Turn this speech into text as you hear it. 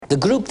The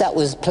group that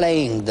was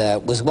playing there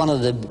was one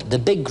of the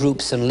big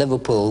groups in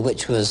Liverpool,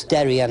 which was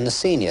Derry and the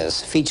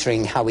Seniors,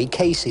 featuring Howie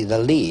Casey, the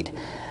lead.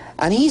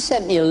 And he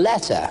sent me a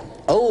letter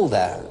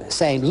over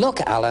saying,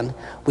 look, Alan,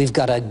 we've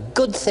got a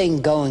good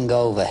thing going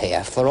over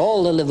here for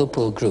all the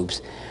Liverpool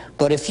groups.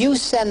 But if you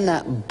send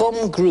that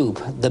bum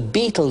group, the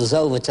Beatles,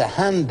 over to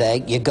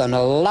Hamburg, you're going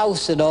to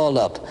louse it all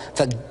up.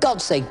 For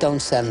God's sake,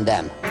 don't send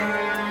them.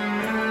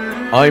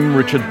 I'm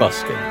Richard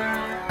Buskin.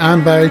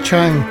 I'm Barry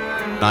Chang.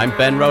 I'm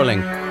Ben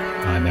Rowling.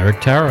 I'm Eric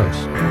Taros.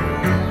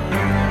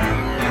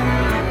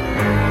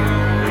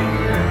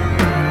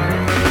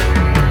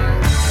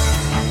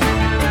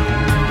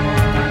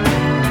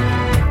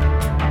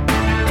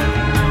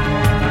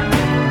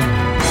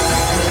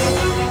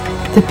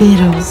 The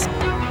Beatles.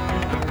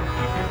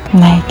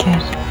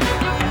 Naked.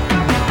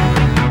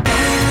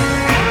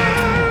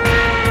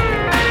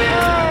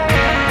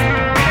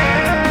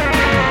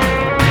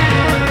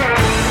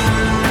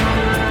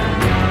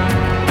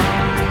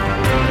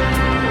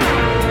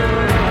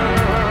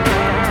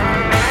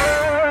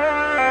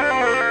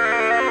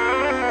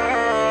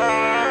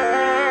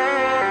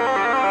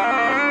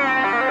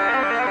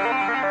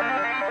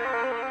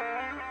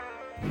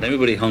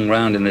 Everybody hung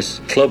around in this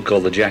club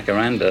called the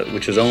Jacaranda,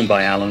 which was owned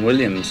by Allan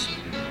Williams,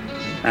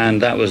 and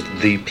that was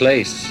the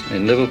place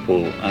in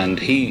Liverpool. And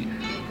he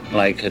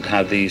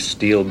had these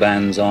steel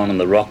bands on and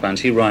the rock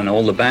bands. He ran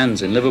all the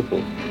bands in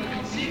Liverpool,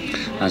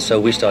 and so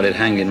we started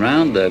hanging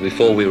around there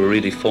before we were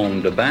really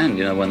formed a band,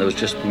 when there was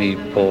just me,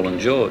 Paul and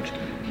George,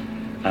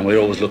 and we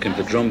were always looking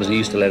for drummers. And he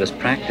used to let us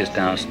practice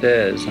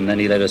downstairs, and then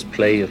he let us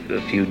play a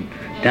few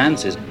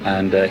dances,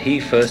 and he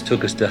first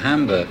took us to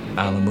Hamburg.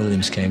 Allan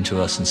Williams came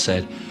to us and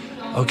said,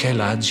 OK,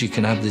 lads, you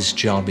can have this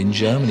job in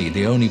Germany.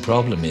 The only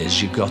problem is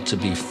you've got to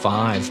be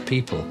 5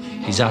 people.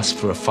 He's asked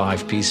for a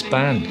 5-piece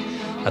band.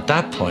 At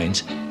that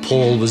point,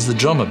 Paul was the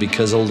drummer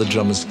because all the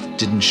drummers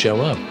didn't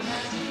show up.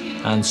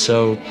 And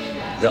so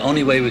the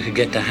only way we could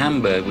get to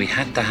Hamburg, we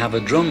had to have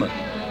a drummer.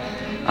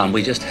 And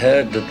we just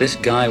heard that this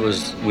guy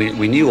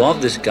we knew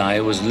of this guy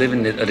who was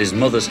living at his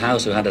mother's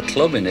house, who had a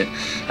club in it,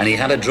 and he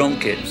had a drum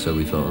kit. So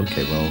we thought,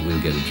 OK, well,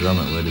 we'll get a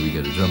drummer. Where do we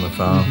get a drummer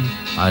from?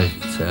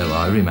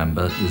 I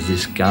remember there's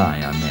this guy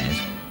I met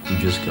who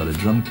just got a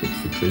drum kit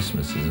for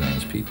Christmas. His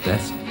name's Pete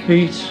Best.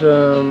 Pete's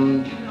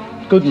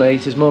good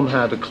mate. His mum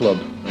had a club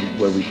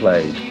where we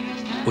played.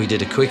 We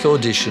did a quick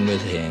audition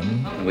with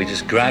him. And we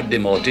just grabbed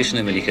him, auditioned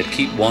him, and he could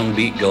keep one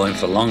beat going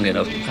for long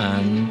enough.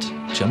 And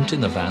jumped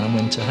in the van and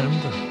went to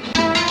Hamburg.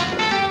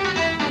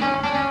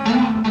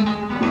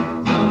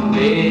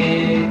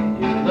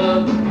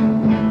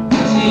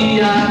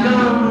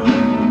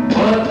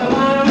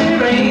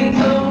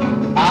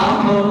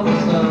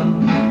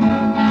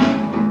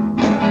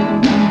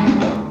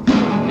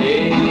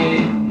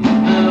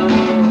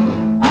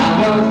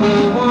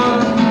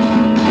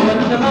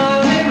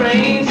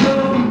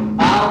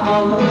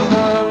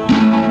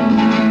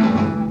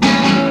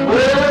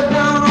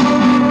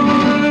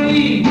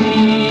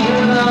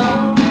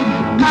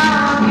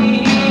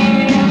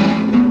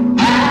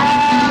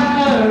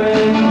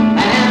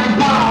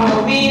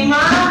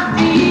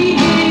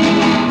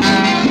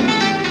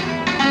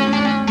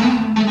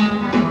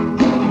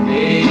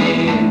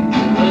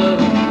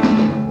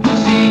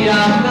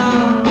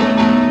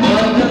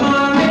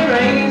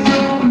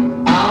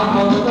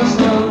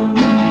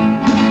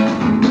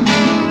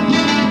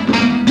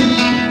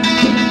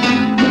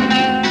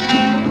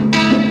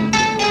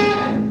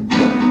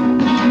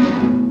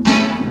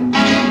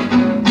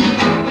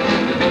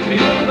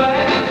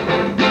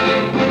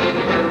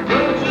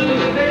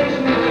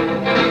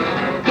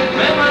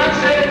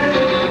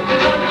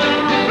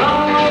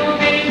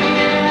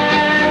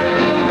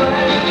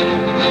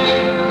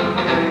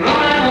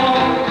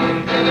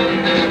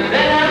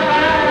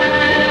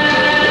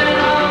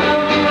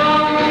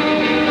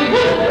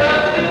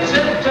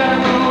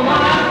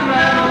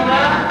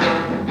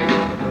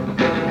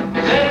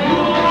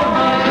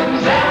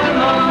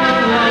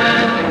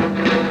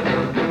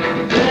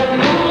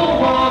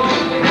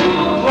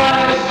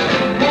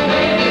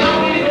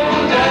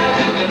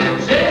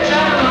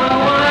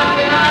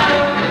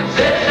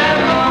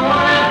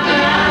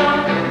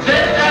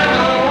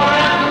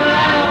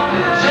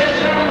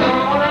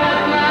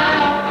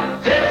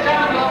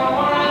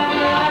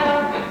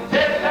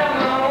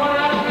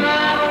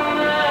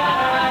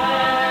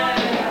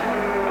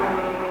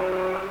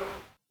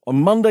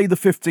 On Monday the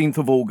 15th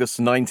of August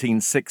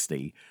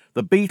 1960,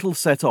 the Beatles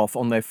set off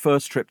on their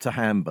first trip to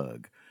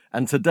Hamburg,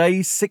 and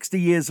today, 60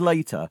 years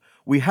later,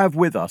 we have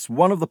with us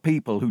one of the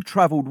people who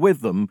travelled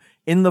with them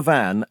in the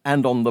van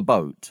and on the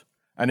boat.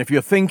 And if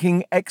you're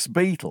thinking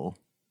ex-Beatle,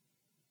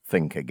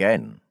 think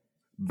again.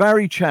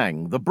 Barry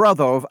Chang, the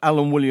brother of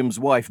Allan Williams'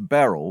 wife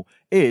Beryl,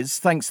 is,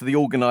 thanks to the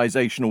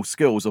organisational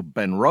skills of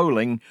Ben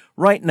Rowling,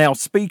 right now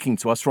speaking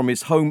to us from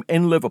his home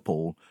in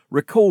Liverpool,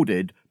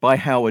 recorded by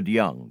Howard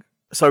Young.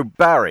 So,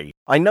 Barry,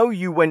 I know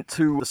you went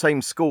to the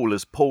same school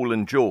as Paul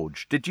and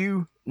George. Did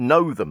you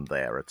know them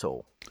there at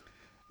all?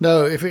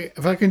 No,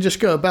 if I can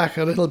just go back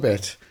a little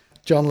bit,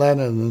 John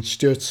Lennon and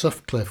Stuart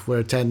Sutcliffe were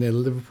attending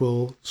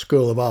Liverpool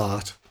School of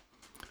Art,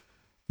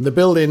 The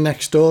building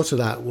next door to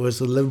that was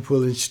the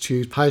Liverpool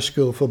Institute High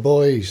School for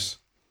Boys.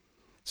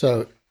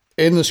 So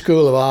in the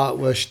School of Art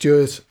were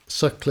Stuart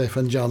Sutcliffe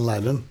and John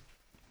Lennon.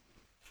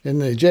 In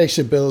the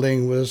adjacent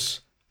building was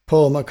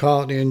Paul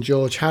McCartney and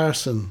George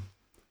Harrison.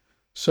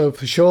 So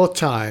for a short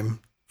time,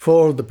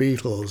 4 of the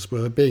Beatles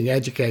were being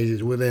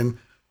educated within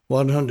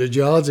 100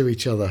 yards of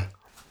each other.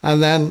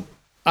 And then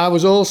I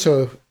was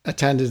also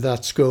attended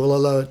that school,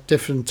 although at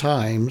different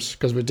times,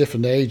 because we're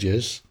different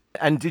ages.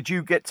 And did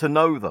you get to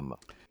know them?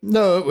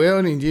 No, we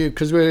only knew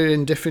because we were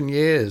in different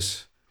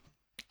years.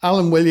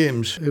 Allan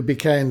Williams, who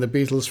became the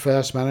Beatles'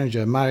 first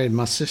manager, married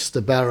my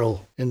sister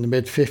Beryl in the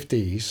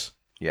mid-50s.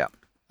 Yeah.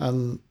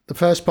 And the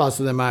first part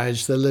of their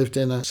marriage, they lived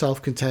in a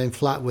self-contained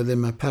flat within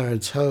my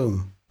parents'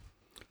 home.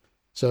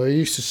 So I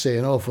used to see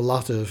an awful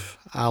lot of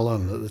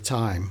Allan at the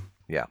time.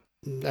 Yeah.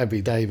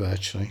 Every day,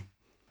 virtually.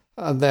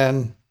 And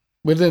then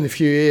within a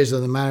few years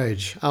of the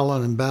marriage,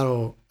 Allan and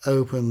Beryl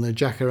opened the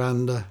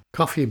Jacaranda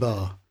Coffee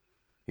Bar,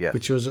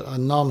 which was a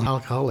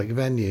non-alcoholic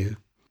venue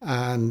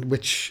and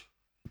which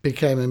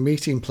became a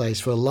meeting place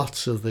for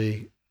lots of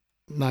the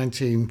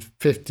 1950s,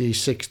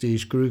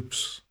 60s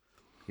groups.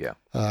 Yeah.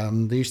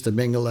 They used to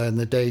mingle there in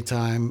the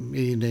daytime,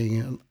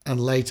 evening, and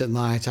late at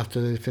night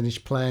after they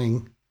finished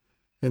playing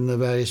in the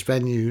various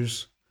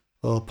venues,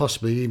 or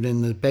possibly even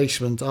in the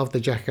basement of the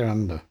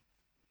Jacaranda.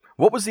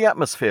 What was the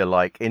atmosphere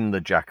like in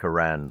the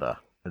Jacaranda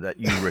that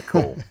you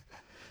recall?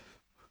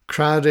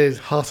 Crowded,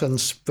 hot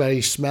and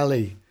very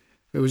smelly.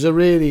 It was a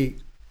really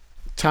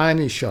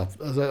tiny shop.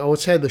 I would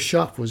say the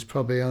shop was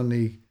probably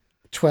only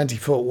 20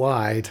 foot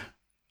wide.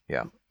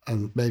 Yeah.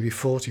 And maybe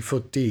 40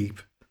 foot deep,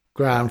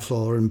 ground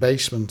floor and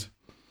basement.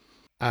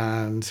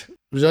 And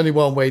there was only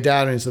one way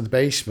down into the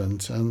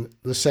basement, and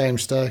the same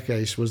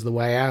staircase was the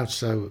way out.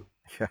 So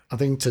I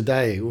think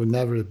today it would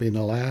never have been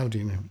allowed,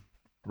 you know.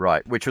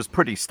 Right, which was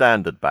pretty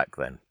standard back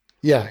then.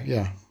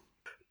 Yeah.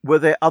 Were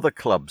there other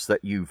clubs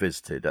that you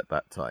visited at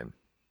that time?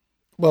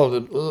 Well,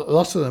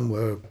 lots of them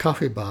were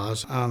coffee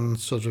bars and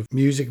sort of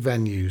music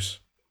venues.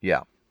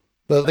 Yeah.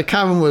 But the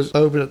Cavern was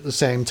open at the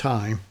same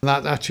time. And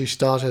that actually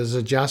started as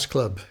a jazz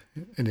club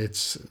in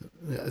its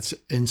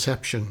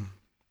inception.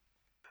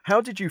 How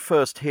did you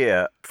first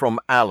hear from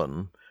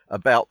Allan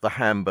about the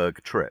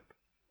Hamburg trip?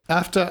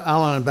 After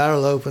Allan and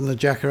Beryl opened the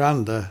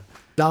Jacaranda,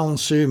 Allan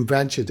soon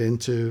ventured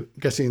into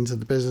getting into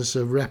the business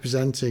of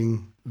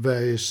representing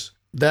various,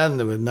 then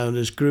they were known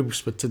as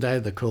groups, but today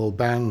they're called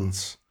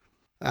bands.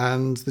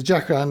 And the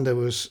Jacaranda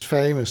was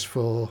famous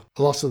for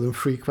a lot of them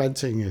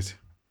frequenting it.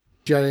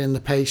 Jerry and the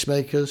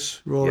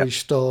Pacemakers, Rory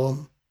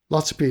Storm,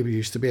 lots of people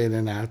used to be in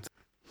and out.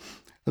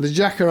 And the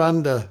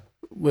Jacaranda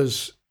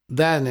was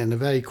then in a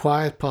very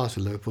quiet part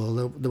of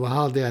Liverpool. There were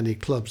hardly any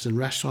clubs and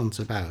restaurants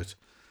about.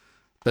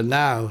 But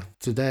now,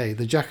 today,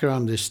 the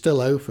Jacaranda is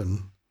still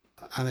open,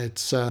 and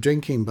it's a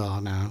drinking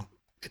bar now.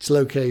 It's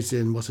located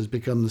in what has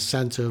become the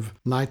centre of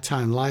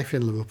nighttime life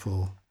in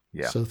Liverpool.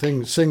 Yeah. So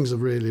things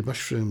have really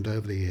mushroomed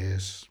over the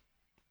years.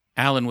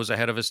 Allan was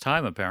ahead of his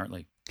time,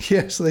 apparently.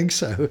 Yes, I think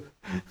so.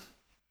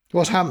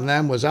 What happened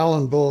then was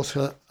Allan bought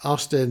an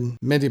Austin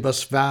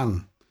minibus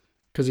van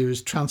because he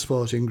was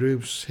transporting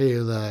groups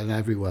here, there and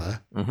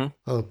everywhere. Mm-hmm.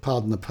 Oh,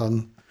 pardon the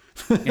pun.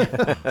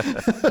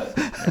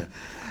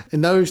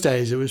 In those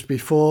days, it was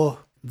before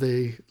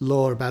the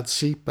law about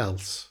seat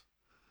belts.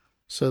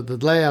 So the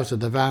layout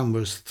of the van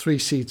was 3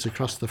 seats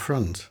across the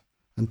front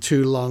and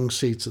 2 long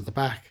seats at the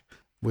back,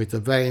 with a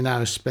very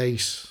narrow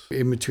space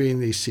in between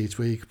these seats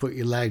where you could put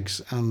your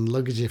legs and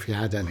luggage if you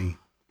had any.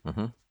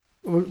 Mm-hmm.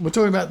 We're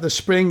talking about the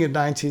spring of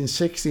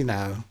 1960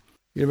 now.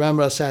 You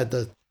remember I said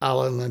that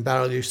Allan and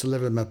Beryl used to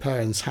live in my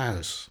parents'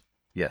 house?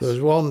 Yes. There was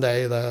one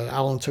day that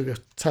Allan took a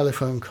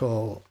telephone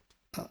call,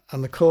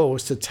 and the call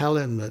was to tell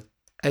him that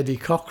Eddie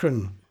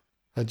Cochran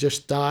had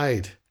just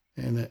died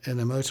in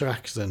a motor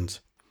accident.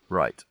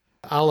 Right.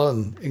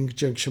 Allan, in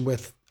conjunction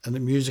with a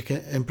music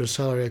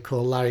impresario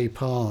called Larry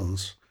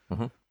Parnes,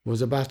 mm-hmm.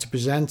 was about to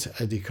present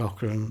Eddie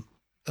Cochran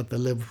at the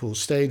Liverpool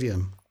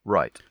Stadium.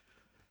 Right.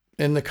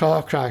 In the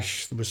car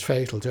crash that was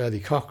fatal to Eddie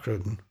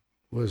Cochran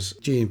was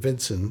Gene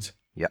Vincent.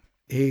 Yep.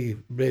 He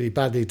really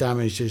badly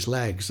damaged his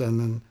legs, and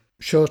then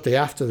shortly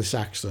after this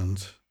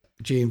accident,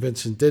 Gene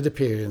Vincent did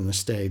appear in the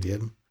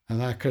stadium,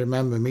 and I can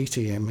remember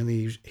meeting him, and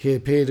he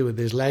appeared with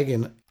his leg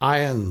in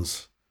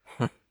irons,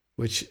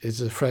 which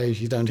is a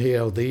phrase you don't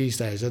hear these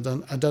days. I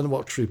don't know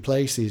what to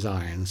replace these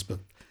irons, but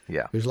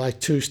yeah, it was like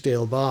 2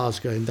 steel bars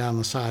going down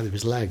the side of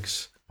his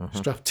legs,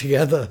 strapped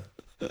together.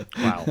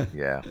 Wow.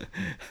 Yeah.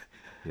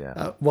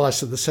 Yeah.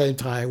 Whilst at the same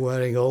time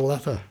wearing all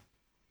leather.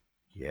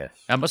 Yes.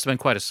 That must have been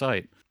quite a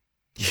sight.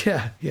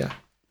 Yeah.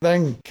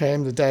 Then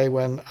came the day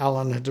when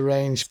Allan had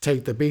arranged to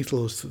take the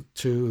Beatles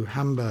to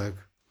Hamburg,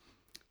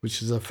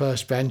 which is the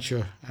first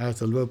venture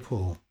out of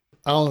Liverpool.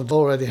 Allan had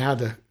already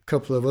had a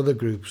couple of other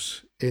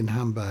groups in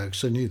Hamburg,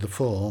 so knew the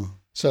form.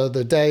 So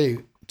the day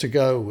to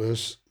go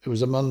was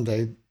a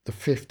Monday, the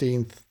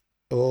 15th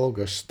of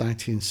August,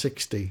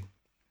 1960.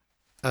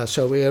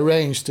 So we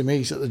arranged to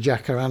meet at the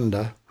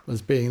Jacaranda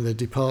as being the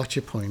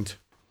departure point.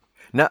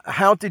 Now,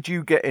 how did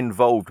you get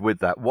involved with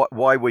that?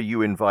 Why were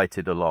you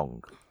invited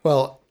along?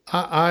 Well,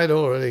 I'd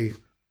already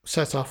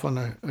set off on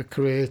a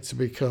career to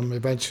become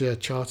eventually a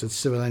chartered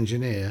civil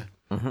engineer.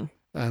 Mm-hmm.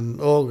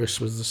 And August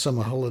was the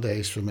summer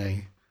holidays for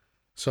me.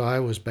 So I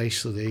was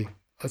basically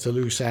at a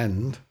loose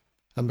end.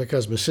 And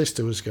because my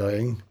sister was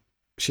going,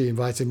 she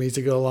invited me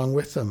to go along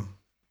with them.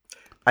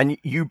 And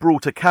you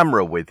brought a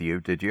camera with you,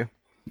 did you?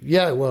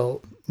 Yeah,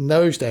 well, in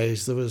those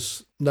days, there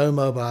was no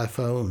mobile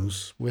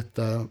phones with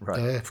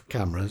their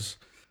cameras.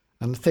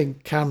 And I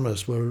think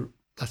cameras were,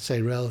 let's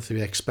say,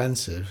 relatively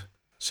expensive.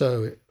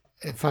 So,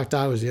 in fact,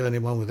 I was the only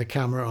one with a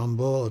camera on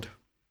board.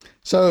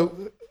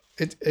 So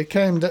it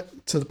came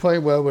to the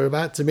point where we're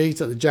about to meet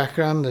at the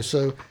Jacaranda.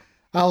 So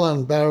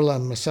Allan, Beryl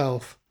and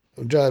myself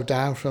drove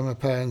down from my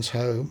parents'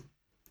 home.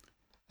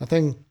 I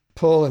think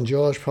Paul and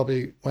George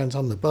probably went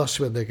on the bus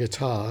with their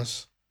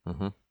guitars.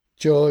 Mm-hmm.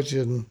 George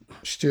and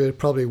Stuart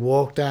probably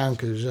walked down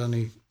because it was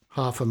only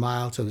half a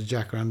mile to the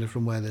Jacaranda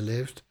from where they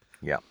lived.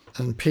 Yeah.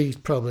 And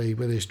Pete probably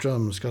with his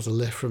drums got a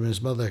lift from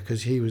his mother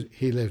because he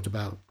lived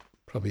about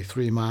probably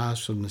 3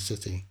 miles from the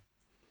city.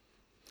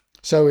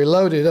 So we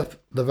loaded up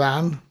the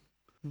van,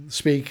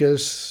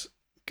 speakers,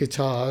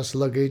 guitars,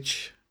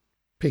 luggage,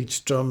 Pete's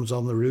drums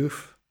on the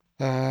roof,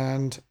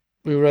 and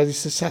we were ready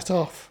to set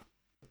off.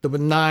 There were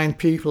 9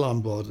 people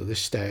on board at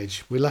this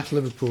stage. We left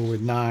Liverpool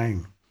with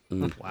 9.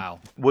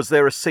 Wow. Was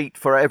there a seat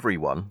for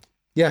everyone?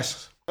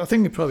 Yes. I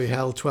think we probably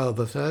held 12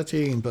 or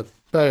 13, but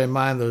bear in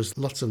mind there was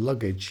lots of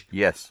luggage.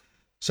 Yes.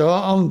 So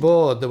on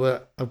board,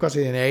 I've got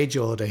it in age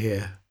order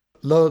here.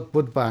 Lord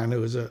Woodbine,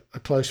 who was a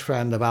close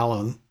friend of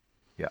Allan.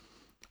 Yeah.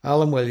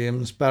 Allan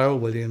Williams, Beryl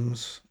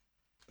Williams,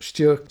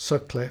 Stuart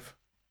Sutcliffe,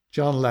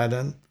 John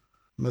Lennon,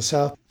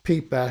 myself,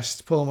 Pete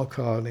Best, Paul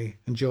McCartney,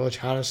 and George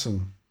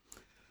Harrison.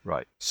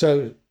 Right.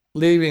 So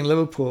leaving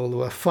Liverpool, there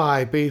were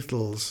 5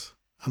 Beatles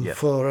and Yes.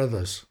 4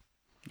 others.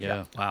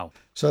 Yeah. Wow.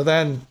 So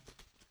then,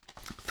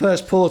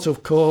 first port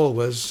of call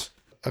was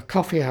a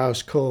coffee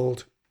house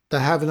called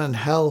the Heaven and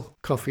Hell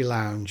Coffee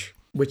Lounge,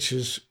 which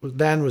was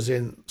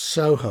in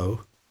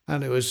Soho,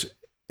 and it was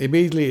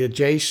immediately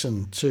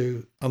adjacent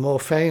to a more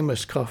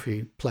famous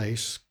coffee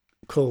place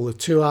called the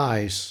Two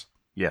Eyes.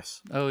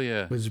 Yes. Oh,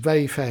 yeah. It was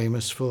very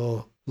famous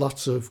for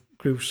lots of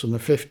groups from the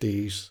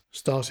 50s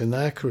starting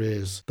their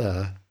careers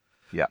there.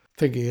 Yeah.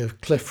 Thinking of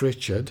Cliff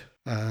Richard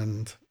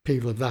and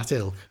people of that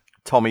ilk.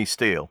 Tommy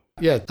Steele.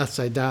 Yeah, let's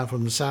say down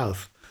from the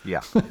south.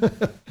 Yeah.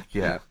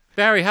 Yeah.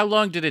 Barry, how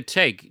long did it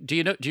take? Do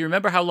you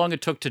remember how long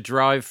it took to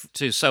drive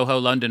to Soho,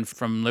 London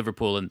from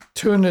Liverpool? And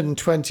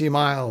 220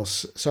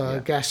 miles. So I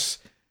guess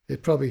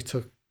it probably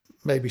took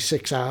maybe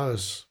 6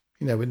 hours,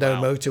 with no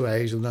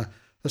motorways and a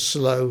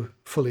slow,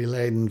 fully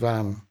laden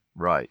van.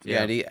 Right.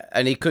 Yeah,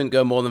 and he couldn't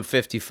go more than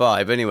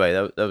 55 anyway.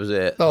 That was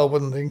it. Oh, I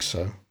wouldn't think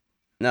so.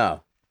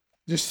 No.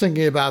 Just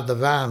thinking about the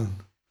van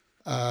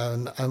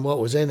and what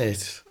was in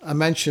it. I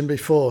mentioned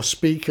before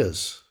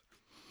speakers.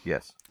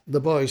 Yes. The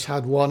boys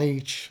had one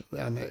each,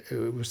 and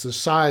it was the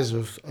size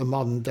of a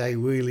modern day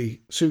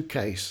wheelie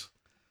suitcase.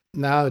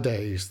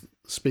 Nowadays,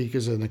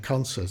 speakers in a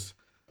concert,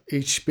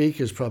 each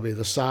speaker is probably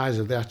the size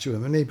of the actual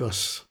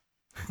minibus,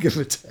 give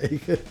or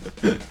take. Yeah.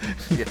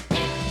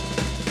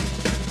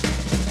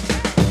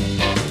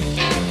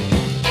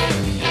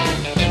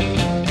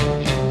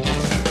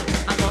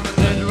 I'm gonna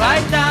sit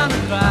right down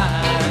and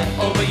cry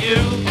over you.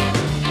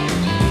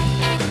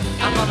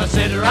 I'm gonna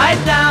sit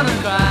right down and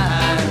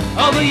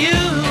cry over you.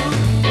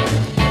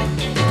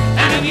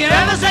 And if you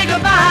ever say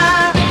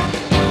goodbye,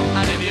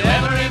 and if you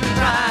ever even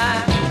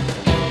try,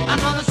 I'm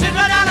gonna sit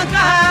right down and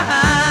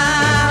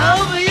cry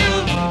over you.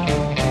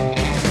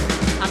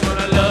 I'm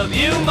gonna love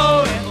you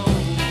more and more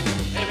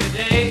every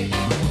day.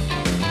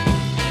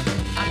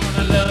 I'm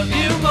gonna love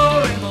you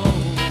more and more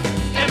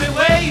every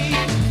way.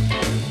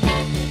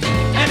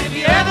 And if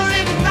you ever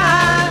even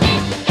cry,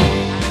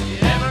 and if you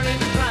ever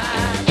even try,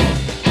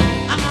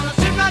 I'm gonna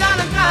sit right down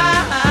and cry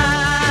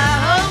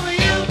over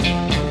you.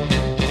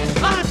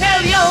 Gonna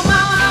tell your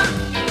mama,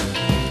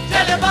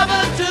 tell your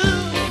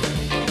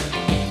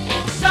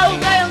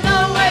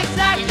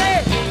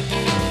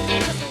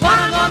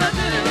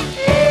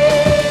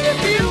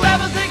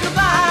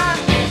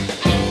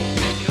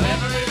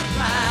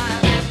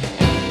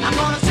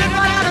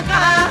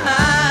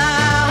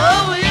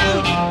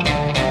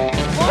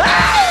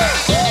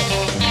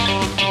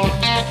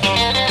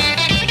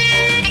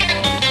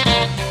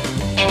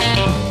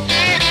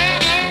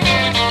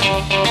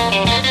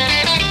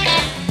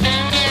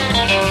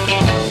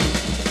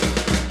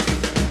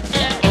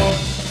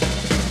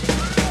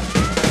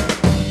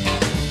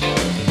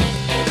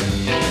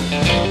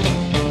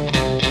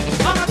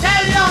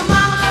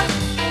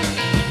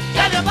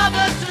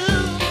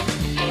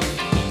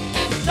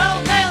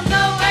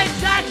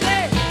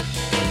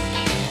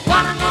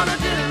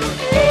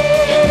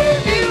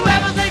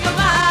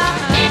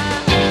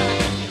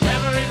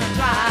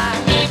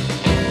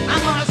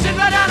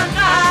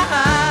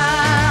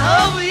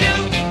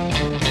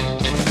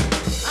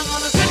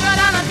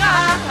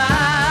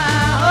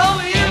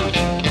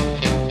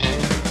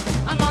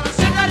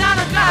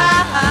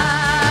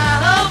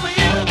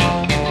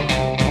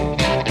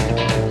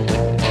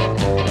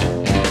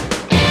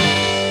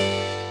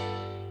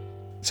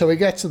So we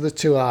get to the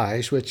Two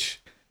Eyes,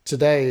 which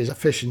today is a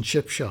fish and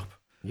chip shop.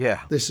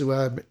 Yeah. This is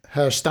where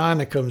Herr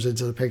Steiner comes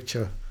into the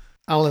picture.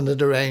 Alan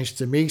had arranged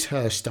to meet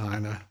Herr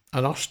Steiner,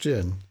 an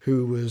Austrian,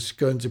 who was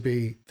going to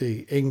be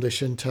the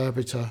English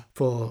interpreter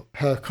for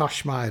Herr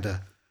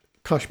Koschmeider.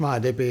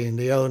 Koschmeider being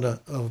the owner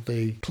of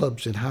the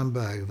clubs in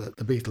Hamburg that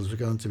the Beatles were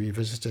going to be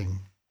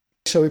visiting.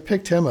 So we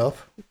picked him up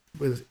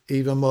with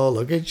even more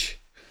luggage.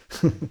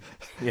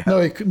 Yeah.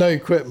 No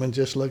equipment,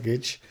 just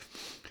luggage.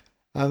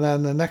 And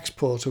then the next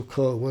port of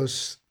call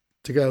was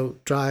to go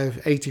drive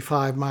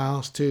 85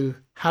 miles to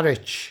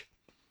Harwich.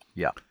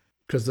 Yeah.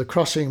 Because the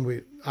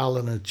crossing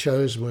Alan had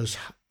chosen was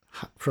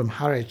from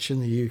Harwich in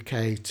the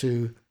UK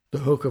to the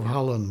Hook of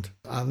Holland.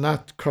 And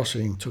that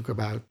crossing took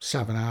about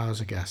 7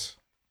 hours, I guess.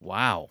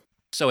 Wow.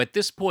 So at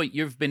this point,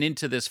 you've been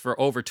into this for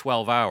over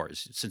 12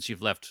 hours since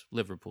you've left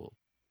Liverpool.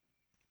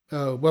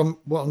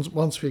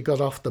 Once we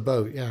got off the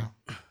boat, yeah.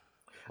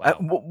 Wow.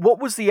 What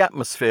was the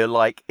atmosphere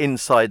like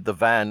inside the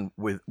van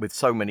with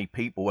so many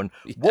people? And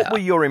what were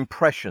your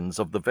impressions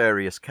of the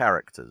various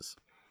characters?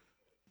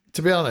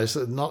 To be honest,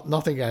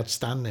 nothing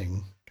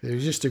outstanding. It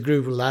was just a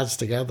group of lads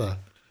together.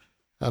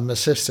 And my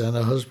sister and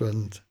her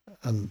husband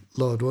and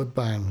Lord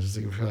Woodbine, as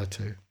they refer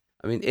to.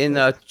 I mean, in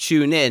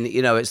Tune In,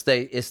 it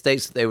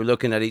states that they were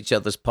looking at each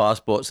other's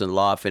passports and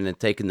laughing and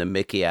taking the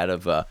mickey out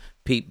of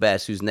Pete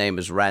Best, whose name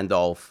is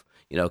Randolph,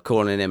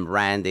 calling him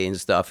Randy and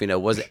stuff.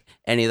 Was it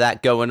any of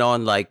that going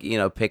on, like,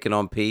 picking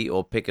on Pete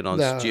or picking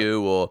on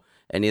Stu or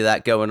any of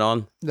that going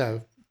on?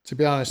 No, to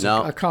be honest,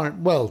 no. I can't.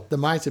 Well, there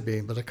might have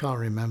been, but I can't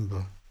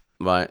remember.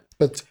 Right.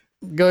 But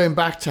going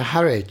back to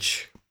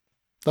Harwich,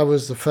 that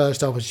was the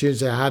first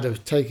opportunity I had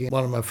of taking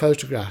one of my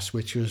photographs,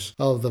 which was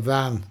of the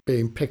van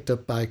being picked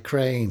up by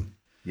crane.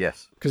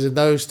 Yes. Because in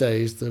those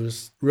days, there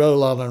was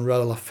roll-on and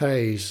roll-off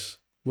ferries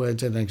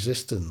weren't in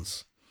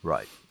existence.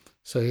 Right.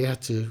 So you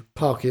had to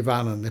park your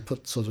van and they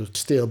put sort of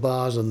steel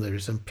bars under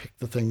it and picked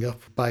the thing up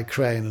by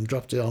crane and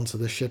dropped it onto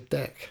the ship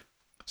deck.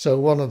 So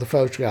one of the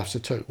photographs I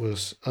took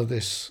was of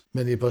this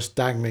minibus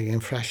dangling in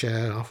fresh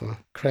air off a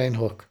crane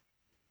hook.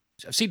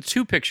 I've seen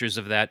 2 pictures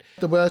of that.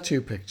 There were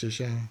 2 pictures,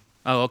 yeah.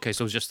 Oh, okay,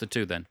 so it was just the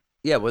 2 then.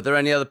 Yeah, were there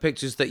any other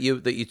pictures that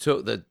you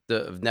took that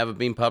have never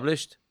been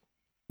published?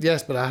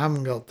 Yes, but I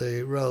haven't got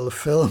the roll of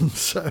film,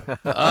 so...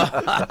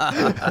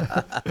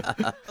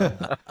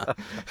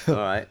 All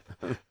right.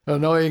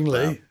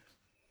 Annoyingly.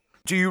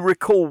 Do you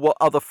recall what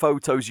other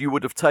photos you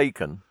would have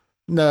taken?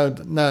 No,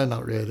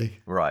 not really.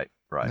 Right.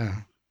 No.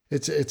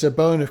 It's a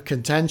bone of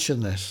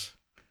contention, this.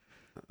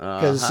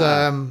 Because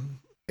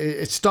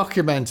it's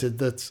documented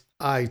that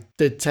I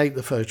did take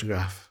the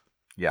photograph.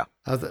 Yeah.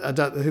 I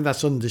think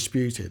that's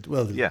undisputed.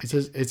 Well, yeah.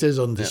 it is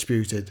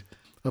undisputed,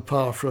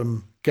 apart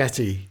from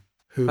Getty,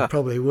 who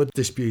probably would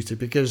dispute it,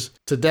 because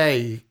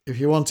today, if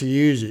you want to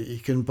use it, you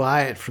can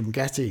buy it from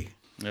Getty.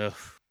 Ugh.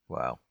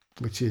 Wow.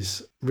 Which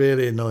is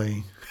really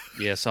annoying.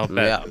 Yes, I'll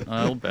bet. Yeah.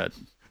 I'll bet.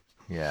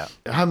 Yeah.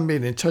 I haven't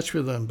been in touch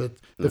with them, but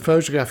the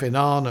photograph in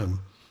Arnhem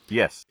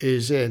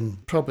is in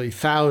probably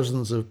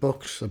thousands of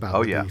books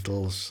about the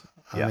Beatles.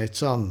 And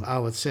it's on, I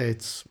would say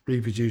it's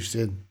reproduced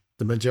in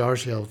the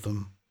majority of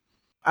them.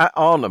 At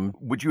Arnhem,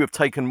 would you have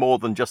taken more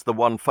than just the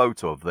one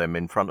photo of them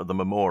in front of the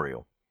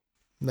memorial?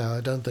 No, I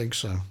don't think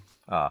so.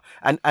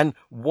 And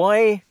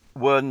why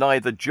were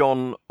neither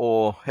John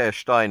or Herr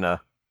Steiner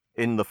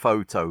in the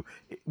photo?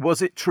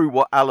 Was it true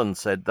what Alan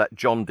said, that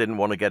John didn't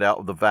want to get out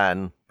of the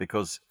van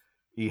because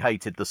he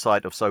hated the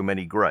sight of so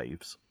many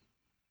graves?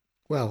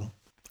 Well,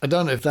 I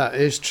don't know if that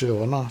is true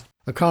or not.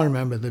 I can't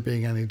remember there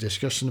being any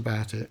discussion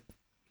about it.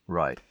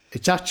 Right.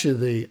 It's actually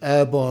the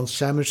Airborne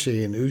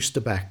Cemetery in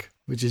Oosterbeek,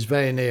 which is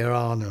very near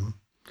Arnhem.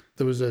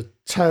 There was a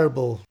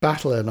terrible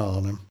battle in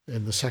Arnhem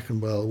in the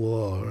Second World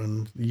War,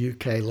 and the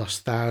UK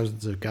lost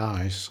thousands of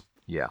guys.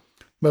 Yeah.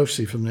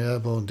 Mostly from the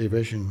Airborne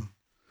Division.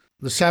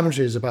 The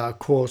cemetery is about a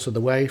quarter of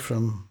the way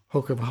from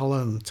Hook of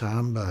Holland to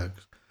Hamburg.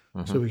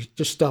 Mm-hmm. So we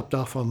just stopped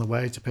off on the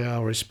way to pay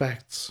our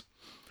respects.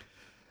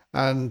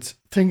 And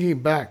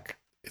thinking back,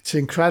 it's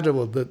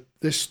incredible that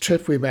this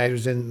trip we made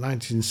was in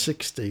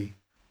 1960.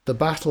 The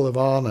Battle of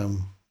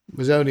Arnhem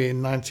was only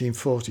in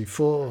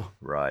 1944.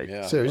 Right.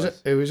 Yeah, so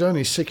it was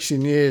only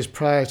 16 years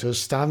prior to us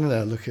standing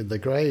there looking at the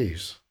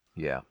graves.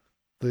 Yeah.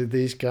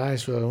 These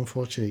guys were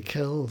unfortunately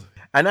killed.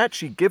 And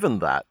actually, given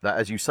that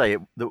as you say,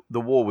 the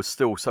war was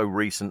still so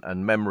recent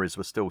and memories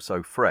were still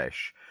so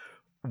fresh,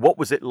 what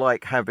was it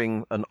like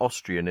having an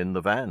Austrian in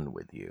the van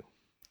with you?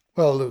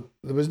 Well,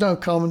 there was no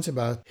comment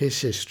about his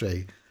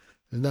history.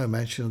 There's no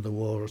mention of the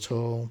war at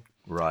all.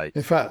 Right.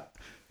 In fact,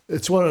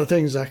 it's one of the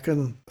things I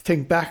can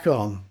think back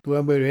on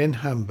when we were in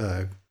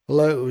Hamburg,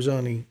 although it was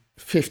only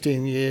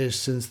 15 years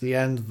since the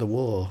end of the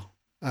war,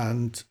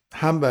 and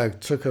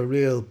Hamburg took a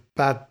real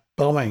bad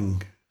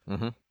bombing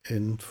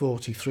in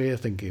 43, I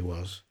think it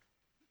was.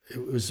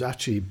 It was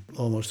actually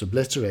almost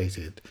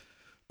obliterated,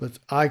 but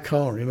I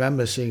can't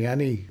remember seeing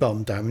any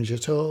bomb damage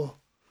at all.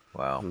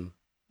 Wow.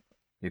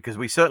 Because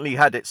we certainly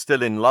had it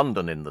still in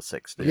London in the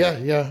 60s.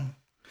 Yeah.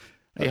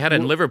 They had it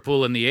in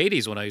Liverpool in the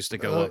 80s when I used to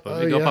go up.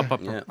 They go up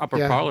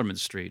Upper Parliament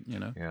Street, you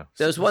know. Yeah.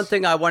 There's one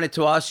thing I wanted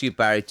to ask you,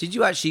 Barry. Did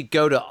you actually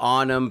go to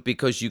Arnhem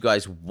because you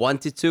guys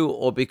wanted to,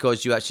 or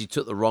because you actually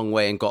took the wrong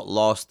way and got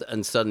lost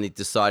and suddenly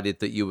decided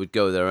that you would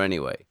go there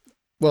anyway?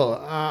 Well,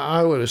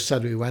 I would have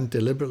said we went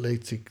deliberately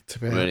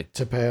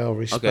to pay our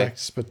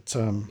respects, but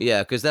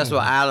yeah, because that's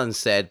what Allan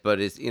said.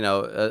 But it's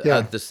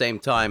at the same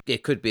time,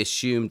 it could be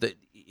assumed that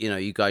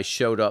you guys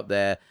showed up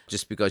there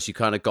just because you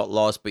kind of got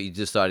lost, but you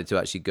decided to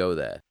actually go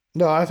there.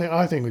 No, I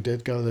think we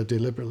did go there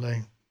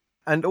deliberately.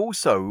 And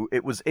also,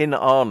 it was in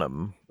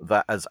Arnhem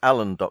that, as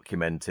Allan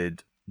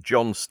documented,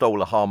 John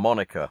stole a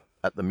harmonica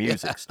at the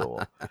music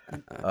store.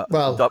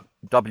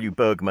 W.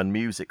 Bergman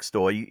Music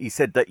Store. He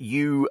said that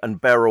you and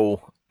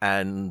Beryl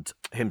and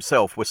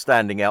himself were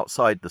standing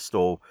outside the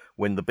store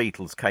when the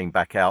Beatles came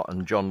back out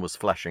and John was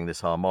flashing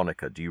this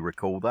harmonica. Do you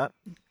recall that?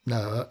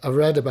 No, I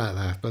read about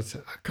that, but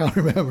I can't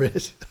remember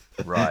it.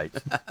 Right.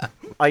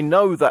 I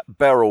know that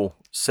Beryl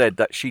said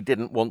that she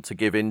didn't want to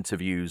give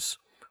interviews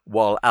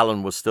while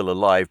Allan was still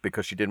alive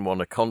because she didn't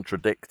want to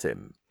contradict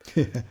him.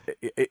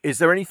 Is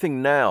there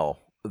anything now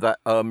that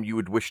you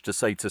would wish to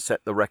say to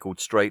set the record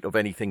straight of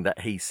anything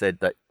that he said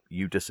that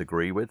you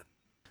disagree with?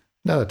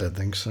 No, I don't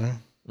think so.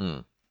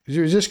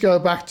 You just go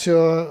back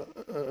to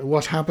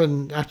what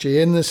happened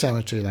actually in the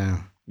cemetery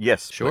now.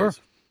 Yes, sure.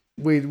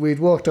 Please. We'd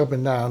walked up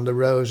and down the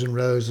rows and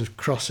rows of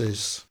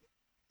crosses.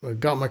 I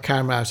got my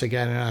camera out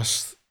again and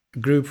asked a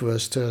group of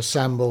us to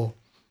assemble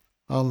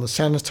on the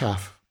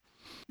cenotaph.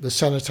 The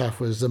cenotaph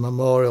was the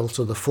memorial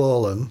to the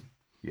fallen.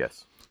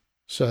 Yes.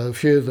 So a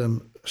few of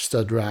them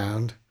stood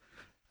round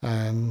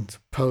and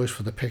posed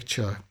for the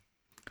picture.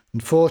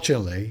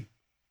 Unfortunately,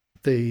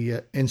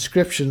 the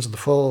inscriptions of the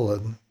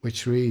fallen,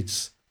 which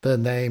reads, "Their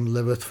name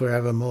liveth for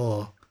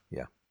evermore,"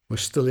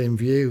 was still in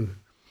view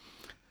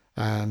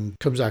and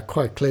comes out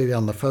quite clearly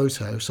on the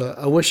photo. So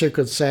I wish I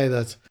could say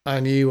that I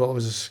knew what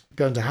was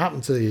going to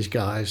happen to these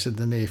guys in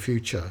the near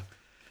future.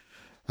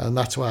 And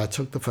that's why I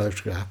took the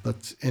photograph.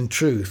 But in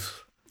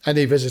truth,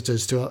 any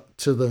visitors to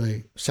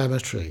the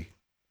cemetery,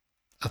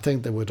 I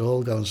think they would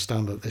all go and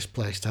stand at this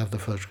place to have the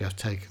photograph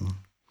taken.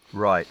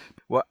 Right.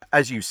 Well,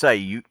 as you say,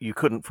 you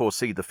couldn't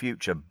foresee the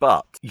future,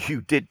 but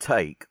you did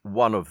take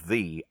one of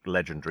the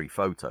legendary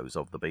photos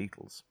of the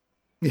Beatles.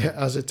 Yeah,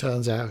 as it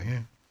turns out,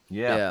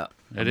 Yeah.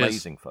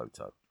 Amazing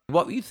photo.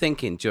 What were you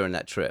thinking during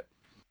that trip?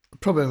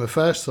 Probably my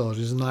first thought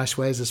is a nice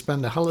way to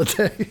spend a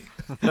holiday.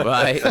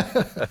 Right.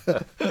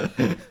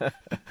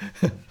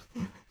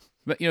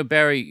 But,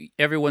 Barry,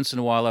 every once in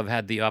a while I've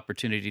had the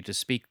opportunity to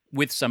speak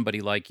with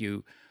somebody like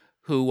you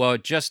who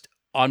just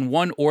on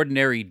one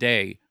ordinary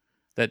day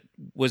that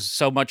was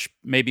so much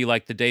maybe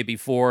like the day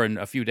before and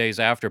a few days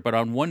after, but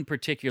on one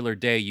particular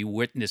day you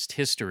witnessed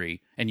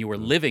history and you were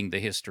living the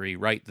history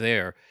right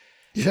there.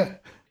 Yeah.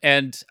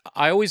 And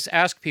I always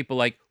ask people,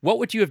 like, what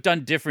would you have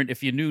done different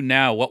if you knew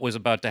now what was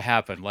about to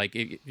happen? Like,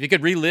 if you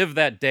could relive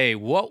that day,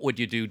 what would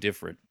you do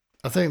different?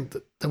 I think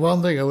the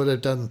one thing I would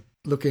have done,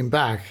 looking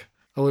back,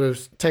 I would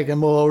have taken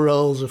more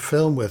rolls of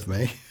film with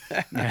me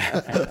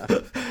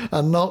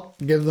and not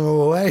give them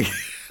away.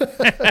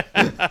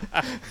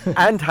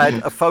 And had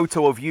a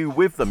photo of you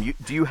with them.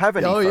 Do you have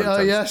any photos?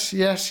 Oh,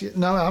 yes.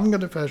 No, I haven't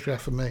got a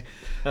photograph of me.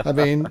 I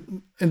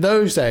mean, in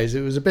those days,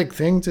 it was a big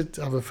thing to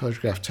have a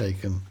photograph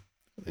taken.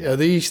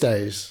 These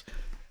days,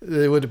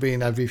 there would have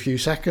been every few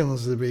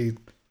seconds,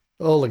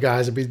 all the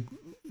guys would be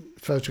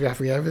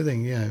photographing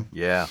everything,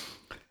 Yeah.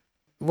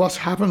 What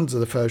happened to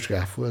the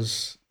photograph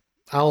was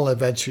Allan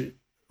eventually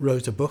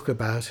wrote a book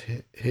about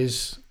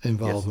his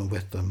involvement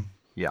with them.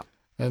 Yeah.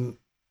 And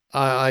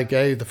I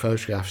gave the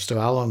photographs to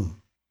Allan.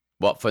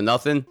 What, for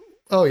nothing?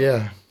 Oh,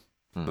 yeah.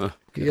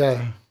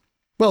 Yeah.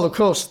 Well, of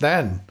course,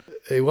 then,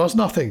 it was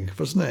nothing,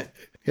 wasn't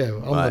it?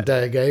 On the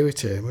day I gave it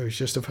to him, it was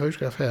just a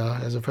photograph.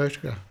 There's a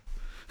photograph.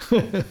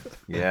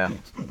 Yeah.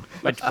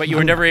 But you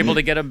were never able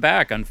to get him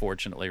back,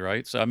 unfortunately,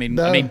 right? So,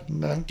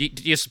 No. Do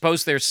you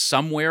suppose there's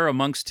somewhere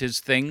amongst his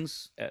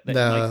things that you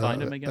might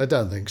find him again? I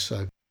don't think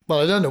so. Well,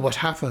 I don't know what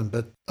happened,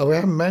 but we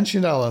haven't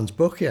mentioned Allan's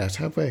book yet,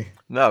 have we?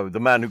 No, the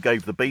man who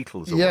gave the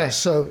Beatles away. Yeah,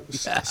 so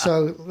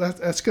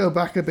let's go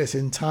back a bit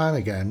in time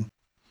again.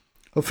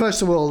 Well,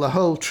 first of all, the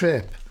whole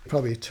trip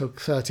probably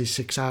took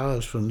 36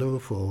 hours from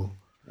Liverpool.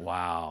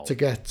 Wow. To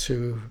get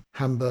to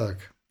Hamburg.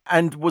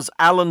 And was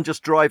Allan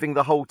just driving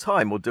the whole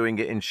time or doing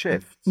it in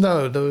shifts?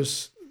 No, there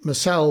was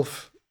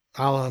myself,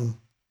 Allan,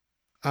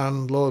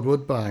 and Lord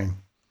Woodbine.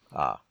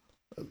 Ah.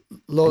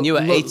 And you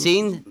were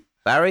 18,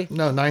 Barry?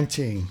 No,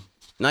 19.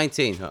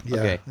 19,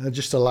 okay. Yeah,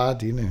 just a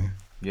lad,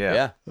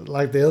 Yeah.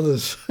 Like the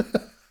others.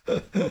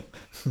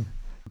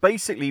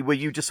 Basically, were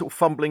you just sort of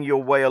fumbling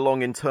your way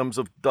along in terms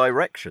of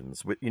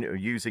directions, with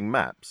using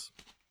maps?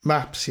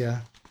 Maps,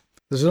 yeah.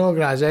 There's an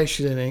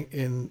organisation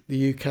in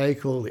the UK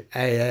called the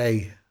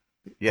a.k.a.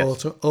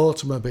 Yes.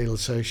 Automobile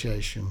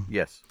Association.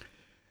 Yes.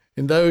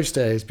 In those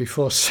days,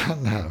 before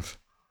sat-nav,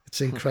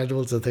 it's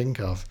incredible to think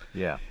of.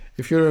 Yeah.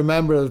 If you're a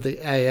member of the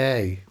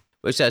AA...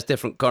 Which has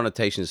different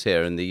connotations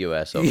here in the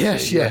US,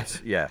 obviously. Yes.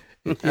 Yeah.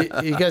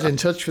 You get in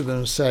touch with them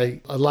and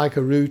say, I'd like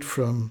a route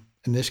from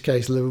in this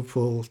case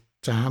Liverpool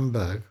to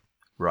Hamburg.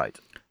 Right.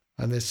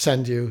 And they'd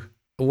send you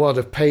a wad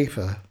of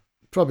paper,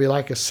 probably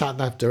like a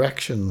sat-nav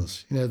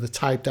directions, the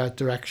typed out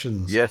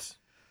directions. Yes.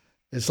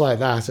 It's like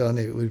that,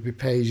 only it would be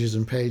pages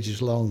and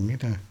pages long,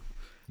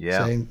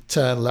 Yeah. saying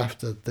turn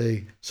left at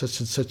the such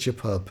and such a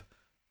pub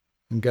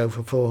and go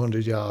for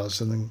 400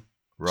 yards and then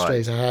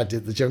straight ahead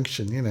at the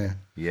junction,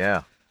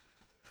 Yeah.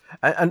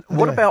 And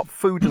what about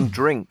food and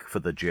drink for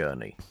the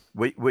journey?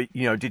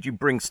 Did you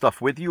bring stuff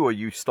with you, or are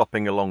you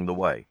stopping along the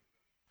way?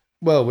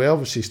 Well, we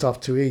obviously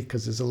stopped to eat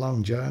because it's a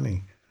long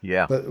journey.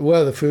 Yeah. But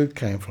where the food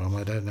came from,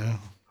 I don't know.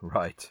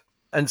 Right.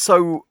 And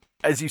so,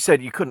 as you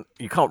said, you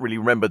can't really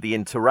remember the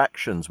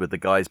interactions with the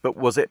guys, but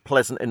was it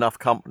pleasant enough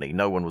company?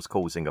 No one was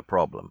causing a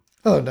problem?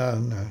 Oh,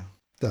 no.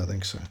 Don't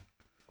think so.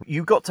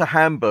 You got to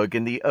Hamburg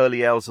in the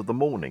early hours of the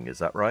morning, is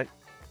that right?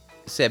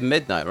 It said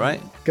midnight,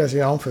 right? Goes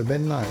on for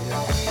midnight,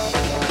 yeah.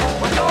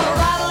 We're gonna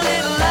write a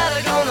little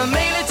letter, gonna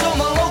mail it to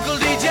my local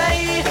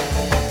DJ.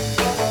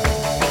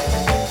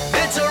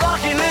 It's a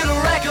rocking little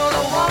record,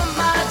 I want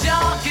my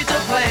jockey to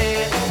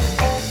play.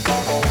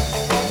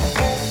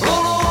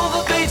 Roll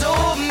over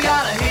Beethoven,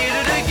 gotta hear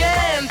it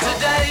again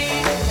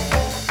today.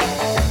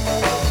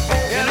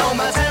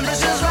 My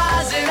temperature's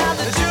rising and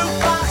the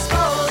jukebox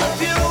blows a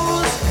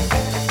fuse.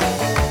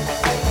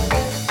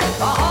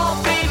 A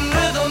heart-beating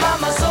rhythm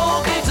and my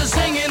soul keeps a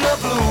singing the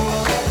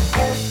blues.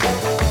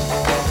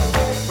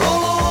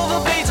 Roll over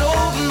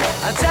Beethoven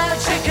and tell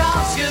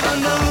Tchaikovsky the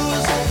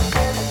news.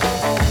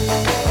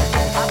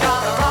 I've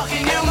got a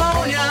rocking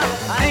pneumonia,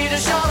 I need a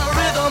shot of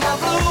rhythm and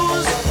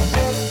blues.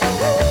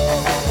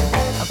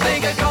 I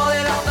think I call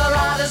it off the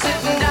rider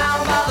sitting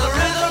down by the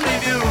rhythm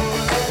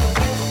reviews.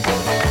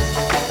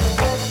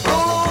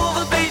 Roll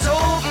over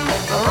Beethoven,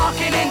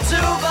 rocking in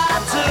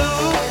 2x2.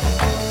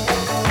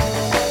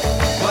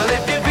 Well,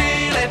 if you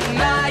feel it and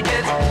like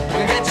it,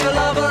 you get your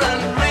lover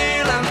and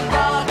reel and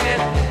rock it.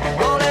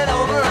 Roll it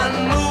over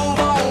and move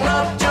on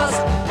up, just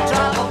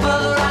travel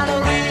further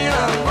and reel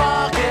and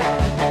rock it.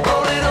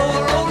 Roll it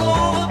over, roll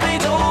over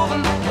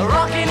Beethoven,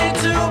 rocking in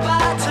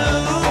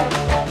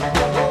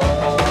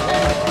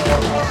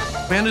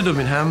 2x2. We ended up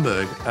in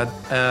Hamburg at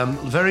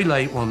very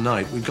late one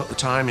night. We got the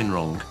timing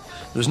wrong.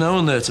 There was no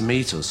one there to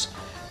meet us,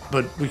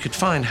 but we could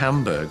find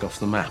Hamburg off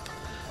the map.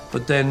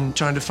 But then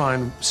trying to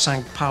find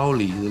St.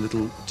 Pauli, the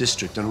little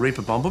district, and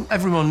Reeperbahn,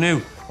 everyone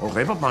knew. Oh,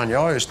 Reeperbahn,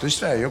 yeah, it's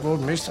this way. You go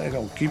to this way,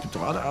 don't keep it to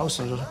the house.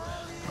 Oh,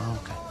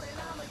 okay.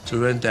 So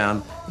we went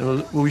down.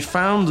 We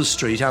found the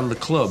street and the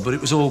club, but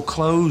it was all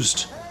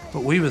closed.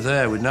 But we were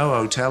there with no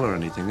hotel or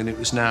anything, and it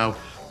was now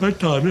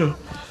bedtime, yeah.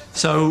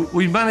 So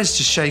we managed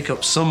to shake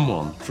up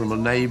someone from a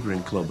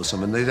neighbouring club or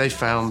something. They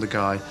found the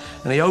guy,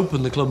 and he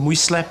opened the club, and we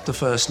slept the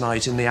first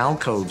night in the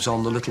alcoves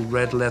on the little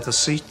red leather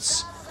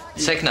seats.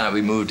 Second night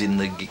we moved in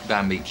the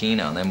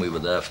Bambikino, and then we were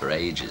there for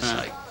ages,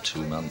 like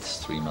 2 months,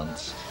 3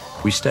 months.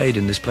 We stayed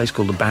in this place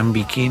called the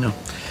Bambikino.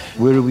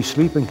 Where are we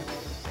sleeping?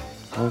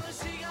 Oh,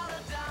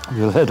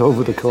 you're led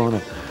over the corner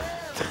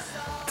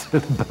to the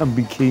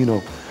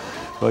Bambikino,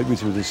 right,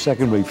 which was a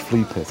second-rate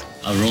flea pit.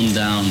 A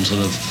run-down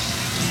sort of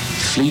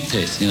flea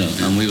pit,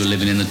 and we were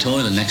living in the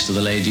toilet next to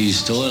the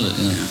ladies' toilet,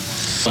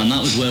 And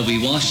that was where we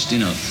washed,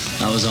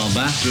 That was our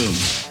bathroom.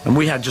 And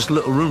we had just a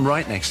little room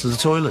right next to the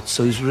toilet,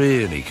 so it was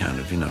really kind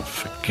of,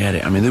 forget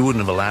it. I mean, they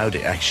wouldn't have allowed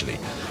it, actually.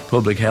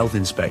 Public health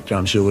inspector,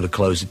 I'm sure, would have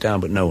closed it down,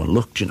 but no one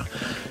looked, And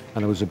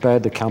there was a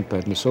bed, a camp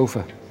bed, and a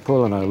sofa.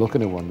 Paul and I are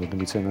looking at one, and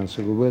we turned around and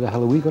said, well, where the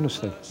hell are we going to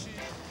stay?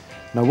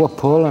 Now, what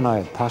Paul and I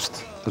had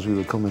passed as we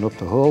were coming up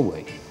the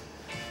hallway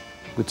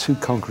were 2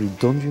 concrete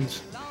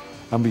dungeons,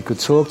 and we could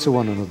talk to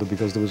one another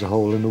because there was a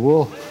hole in the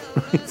wall.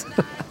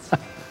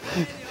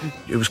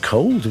 It was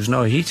cold, there was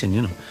no heating,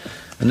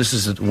 And this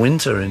is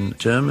winter in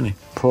Germany.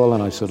 Paul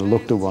and I sort of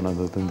looked at one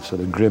another and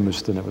sort of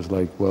grimaced, and it was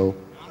like, well,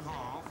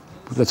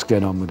 let's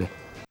get on with it.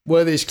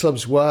 Where these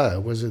clubs were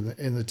was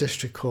in the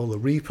district called the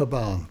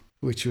Reeperbahn,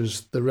 which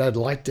was the red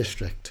light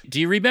district. Do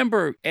you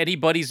remember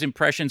anybody's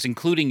impressions,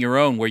 including your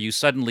own, where you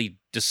suddenly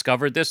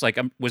discovered this? Like,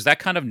 was that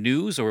kind of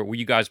news, or were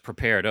you guys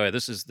prepared? Oh,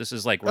 this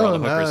is like where all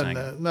the hookers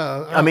hang.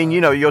 No. I mean,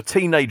 your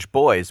teenage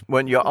boys,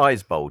 weren't your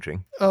eyes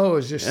bulging? Oh, it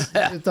was just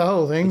the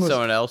whole thing was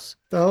someone else.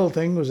 The whole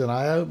thing was an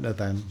eye opener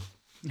then.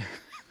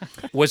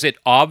 Was it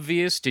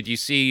obvious? Did you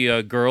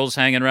see girls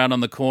hanging around on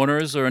the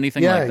corners or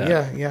anything like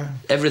that? Yeah.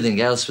 Everything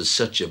else was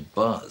such a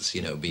buzz,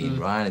 being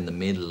right in the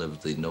middle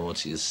of the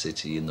naughtiest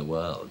city in the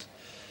world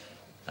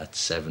at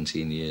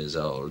 17 years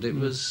old. It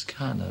was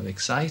kind of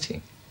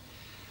exciting.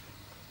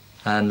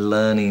 And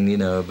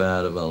learning,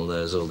 about,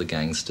 there's all the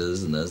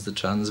gangsters, and there's the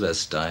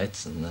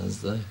transvestites, and there's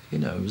the,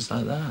 it was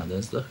like that.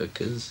 There's the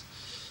hookers.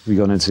 We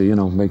got into,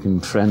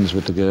 making friends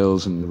with the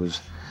girls, and there was,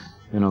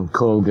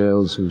 call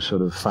girls who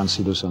sort of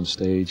fancied us on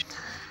stage.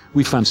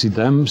 We fancied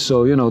them,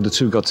 so, the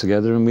two got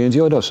together and we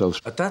enjoyed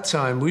ourselves. At that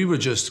time, we were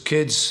just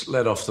kids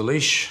let off the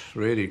leash,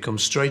 really, come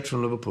straight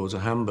from Liverpool to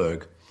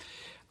Hamburg.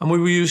 And we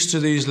were used to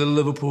these little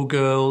Liverpool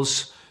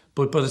girls,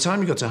 but by the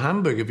time you got to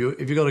Hamburg, if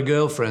you got a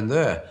girlfriend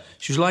there,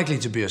 she was likely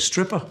to be a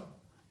stripper.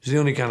 She was the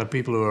only kind of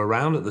people who were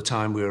around at the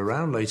time we were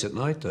around late at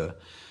night there.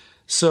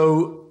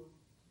 So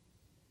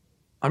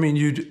I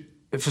mean,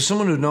 for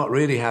someone who'd not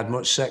really had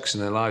much sex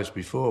in their lives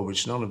before,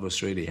 which none of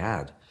us really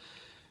had,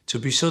 to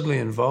be suddenly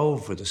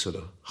involved with a sort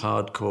of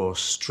hardcore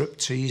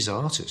striptease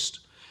artist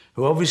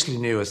who obviously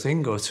knew a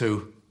thing or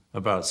two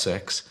about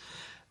sex,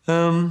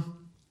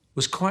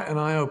 was quite an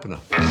eye-opener.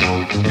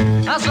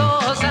 I saw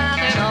her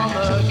standing on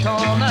the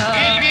corner.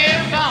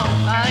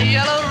 A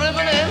yellow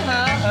ribbon in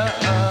her.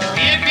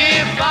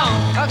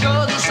 I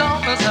couldn't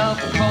stop myself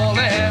from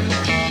calling.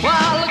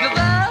 Wow, look at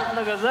that.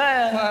 Look at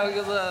that. Wow, look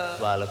at that.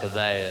 Wow, look at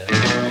that.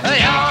 A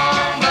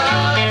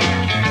Youngblood.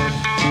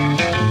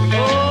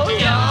 Oh,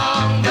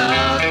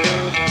 Youngblood.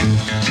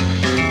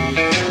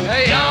 A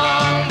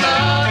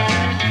Youngblood.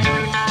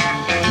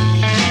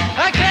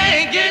 I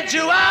can't get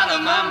you out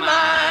of my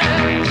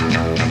mind.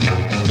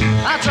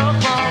 I took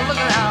one look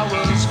and I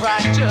was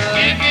fractured.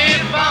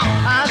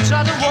 I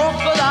tried to walk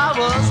but I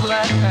was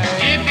lame.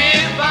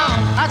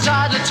 I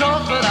tried to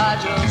talk but I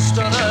just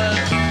stuttered.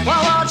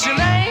 Well, what's your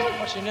name?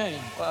 What's your name?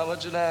 Well,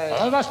 what's your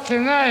name? What's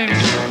your name?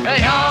 Hey,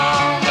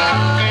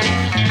 Youngblood.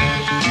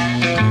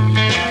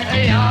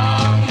 Hey,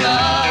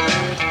 Youngblood.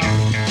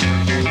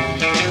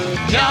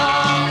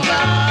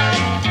 Youngblood.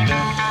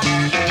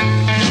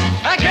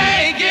 I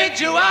can't get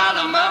you out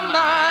of my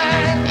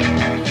mind.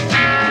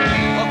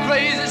 Oh,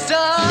 crazy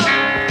stuff.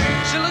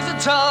 She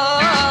looks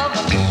tough.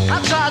 I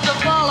tried to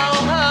follow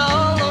her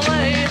all the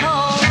way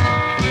home.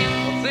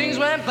 Well, things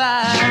went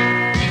bad.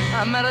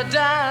 I met her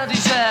dad. He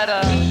said,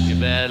 you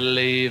better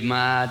leave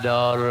my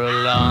daughter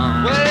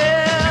alone. Well,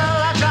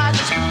 I tried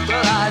to speak,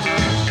 but I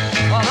just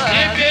followed.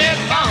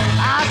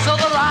 I saw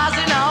the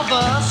rising of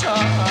the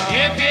sun.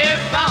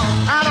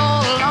 And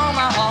all along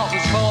my heart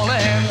was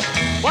calling.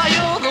 Why,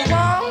 you're the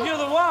one. You're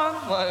the one.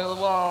 Why, you're the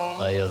one.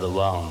 Why, you're the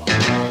one.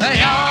 Hey,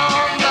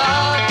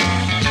 Youngblood.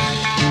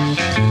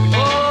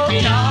 Oh,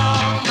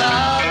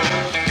 Youngblood.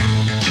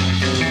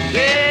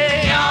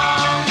 Yeah,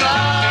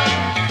 Youngblood.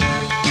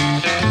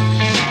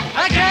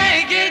 I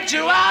can't get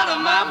you out of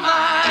my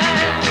mind.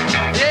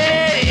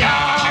 Yeah,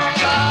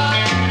 Youngblood.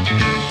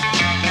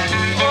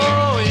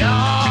 Oh,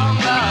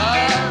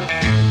 Youngblood.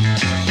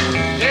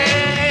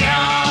 Yeah,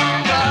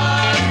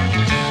 Youngblood.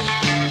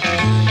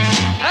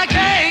 I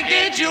can't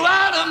get you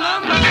out of my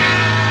mind.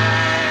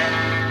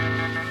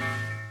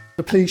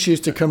 The police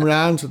used to come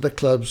round to the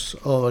clubs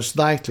almost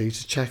nightly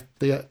to check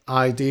the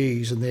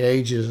IDs and the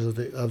ages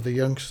of the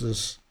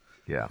youngsters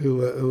who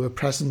were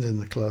present in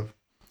the club.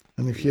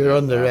 And if you're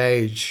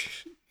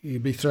underage,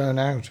 you'd be thrown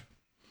out.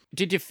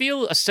 Did you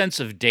feel a sense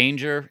of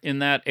danger in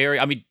that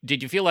area? I mean,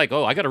 did you feel like,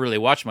 oh, I got to really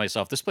watch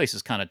myself. This place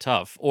is kind of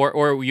tough. Or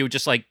were you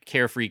just like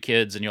carefree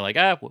kids and you're like,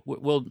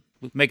 we'll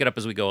make it up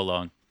as we go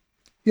along?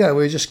 Yeah,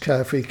 we were just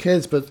carefree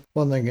kids, but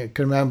one thing I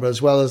can remember,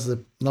 as well as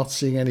not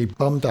seeing any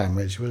bomb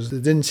damage, was there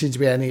didn't seem to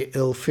be any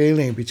ill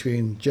feeling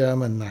between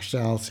German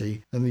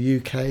nationality and the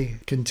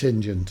UK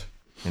contingent.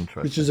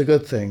 Interesting. Which is a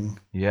good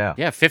thing. Yeah.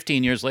 Yeah,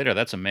 15 years later,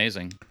 that's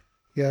amazing.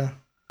 Yeah.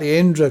 The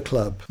Indra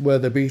Club, where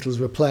the Beatles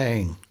were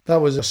playing,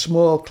 that was a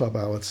small club,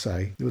 I would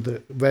say, with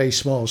a very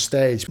small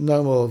stage,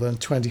 no more than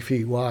 20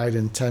 feet wide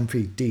and 10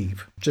 feet deep,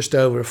 just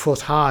over a foot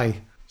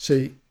high.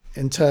 So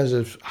in terms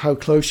of how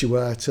close you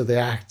were to the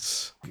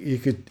acts, you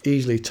could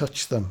easily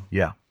touch them.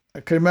 Yeah.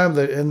 I can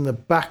remember that in the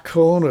back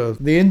corner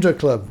of the Indra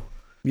Club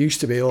used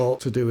to be all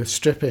to do with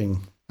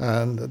stripping.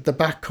 And at the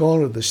back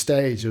corner of the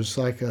stage was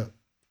like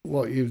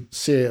what you'd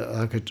see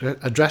like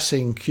a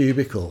dressing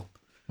cubicle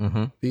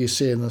that you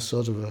see in a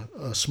sort of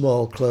a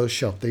small clothes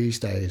shop these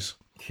days.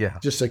 Yeah.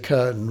 Just a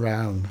curtain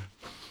round.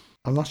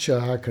 I'm not sure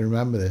how I can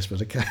remember this,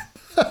 but I can.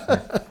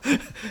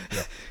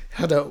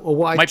 Had a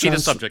white. Might be the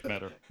subject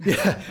matter.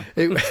 Yeah.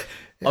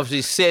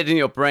 Obviously, sit in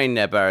your brain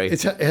there, Barry.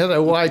 It had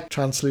a white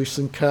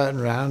translucent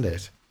curtain around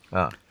it.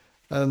 Ah.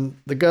 And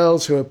the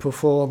girls who were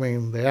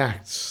performing the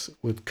acts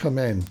would come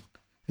in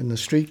the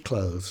street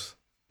clothes,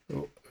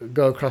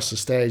 go across the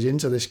stage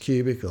into this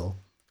cubicle,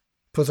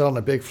 put on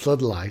a big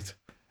floodlight,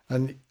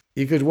 and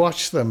you could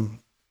watch them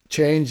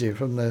changing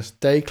from their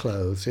day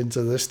clothes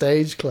into the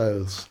stage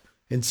clothes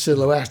in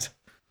silhouette.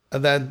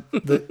 And then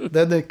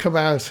then they'd come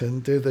out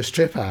and do the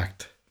strip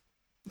act.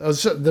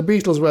 The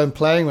Beatles weren't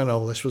playing when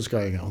all this was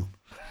going on.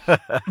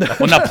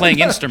 Well, not playing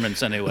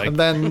instruments anyway. And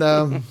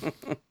then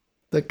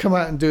they'd come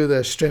out and do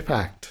their strip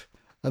act.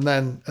 And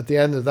then at the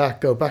end of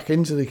that, go back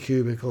into the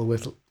cubicle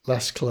with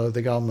less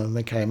clothing on than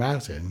they came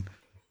out in.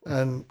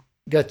 And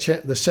get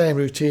the same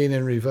routine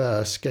in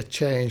reverse, get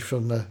changed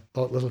from the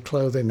little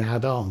clothing they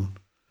had on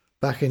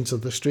back into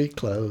the street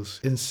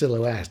clothes in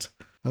silhouette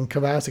and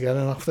come out again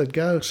and off they'd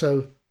go.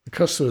 So the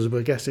customers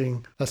were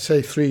getting, let's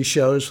say, 3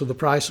 shows for the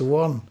price of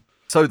 1.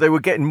 So they were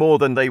getting more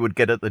than they would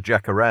get at the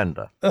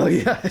Jacaranda. Oh,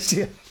 yes,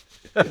 yeah.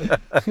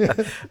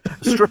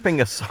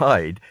 Stripping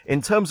aside,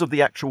 in terms of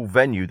the actual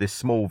venue, this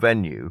small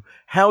venue,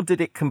 how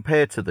did it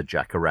compare to the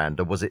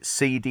Jacaranda? Was it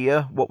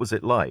seedier? What was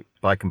it like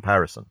by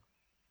comparison?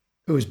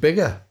 It was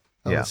bigger,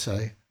 I would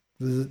say.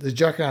 The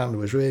Jacaranda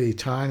was really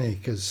tiny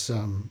because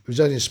it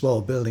was only a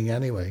small building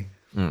anyway.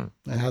 It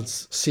had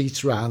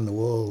seats around the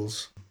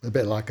walls, a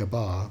bit like a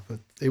bar, but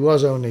it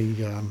was only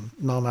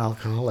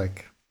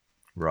non-alcoholic.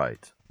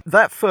 Right.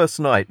 That first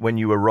night when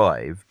you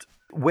arrived,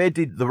 where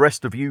did the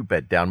rest of you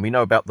bed down? We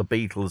know about the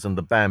Beatles and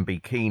the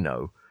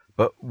Bambino,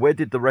 but where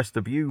did the rest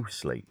of you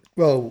sleep?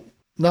 Well,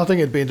 nothing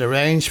had been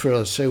arranged for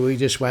us, so we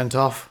just went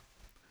off.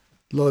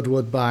 Lord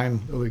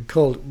Woodbine,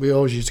 we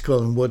always used to call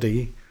him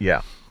Woody.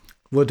 Yeah.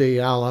 Woody,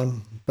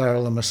 Allan,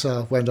 Beryl and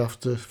myself went off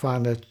to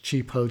find a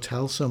cheap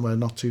hotel somewhere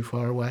not too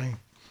far away.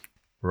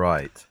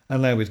 Right.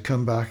 And then we'd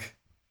come back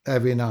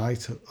every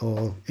night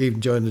or even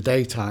during the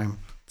daytime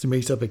to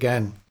meet up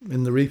again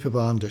in the Reaper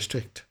Barn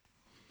district.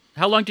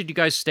 How long did you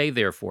guys stay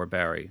there for,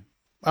 Barry?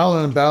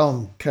 Alan and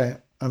Beryl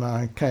and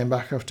I came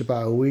back after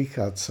about a week,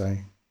 I'd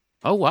say.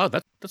 Oh, wow.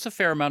 That's a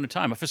fair amount of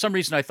time. For some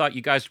reason, I thought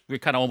you guys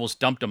kind of almost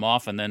dumped them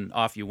off and then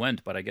off you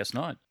went, but I guess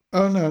not.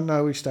 Oh,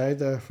 no, we stayed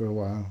there for a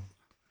while.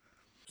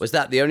 Was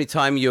that the only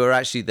time you were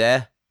actually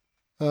there?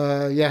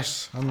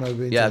 Yes. I've never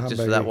been to Hamburg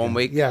just for that 1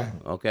 week? Yeah.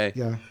 Okay.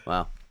 Yeah.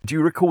 Wow. Do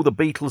you recall the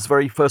Beatles'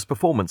 very first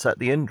performance at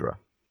the Indra?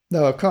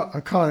 No, I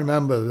can't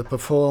remember the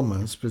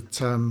performance, but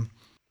in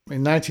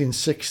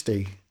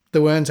 1960,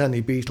 there weren't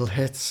any Beatle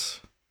hits.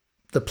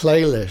 The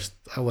playlist,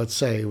 I would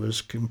say,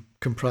 was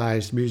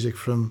comprised music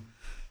from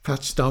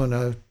Fats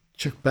Domino,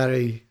 Chuck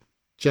Berry,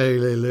 Jerry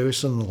Lee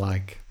Lewis and the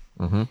like.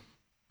 Mm-hmm.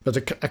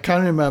 But I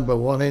can remember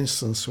one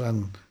instance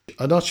when,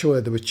 I'm not sure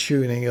whether they were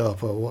tuning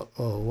up or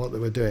what they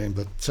were doing,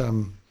 but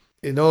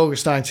in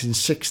August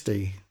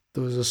 1960,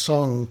 there was a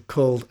song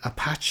called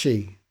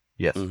Apache.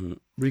 Yes. Mm-hmm.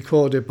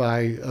 Recorded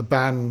by a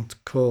band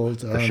called...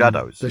 The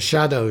Shadows. The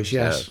Shadows,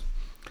 yes.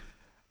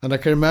 And I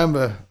can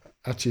remember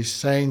actually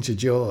saying to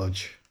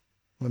George,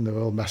 when they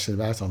were all messing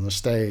about on the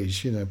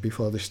stage,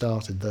 before they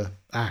started the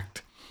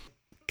act,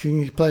 can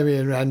you play me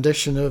a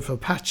rendition of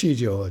Apache,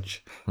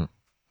 George?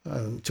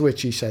 To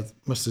which he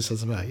must have said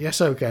something like,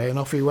 yes, okay, and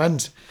off he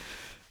went.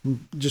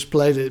 And just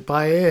played it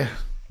by ear.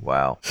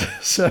 Wow.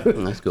 So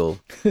that's cool.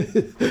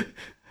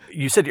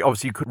 You said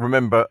obviously you could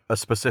remember a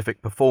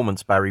specific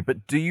performance, Barry,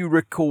 but do you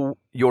recall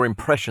your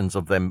impressions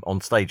of them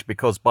on stage?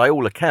 Because by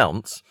all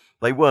accounts,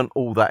 they weren't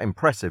all that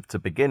impressive to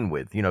begin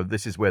with.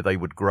 This is where they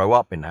would grow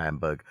up in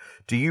Hamburg.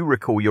 Do you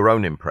recall your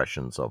own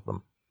impressions of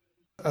them?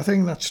 I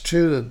think that's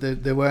true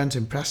that they weren't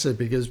impressive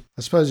because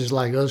I suppose it's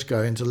like us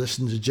going to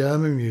listen to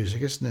German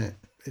music, isn't it?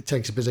 It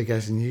takes a bit of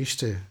getting used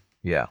to.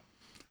 Yeah.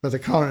 But I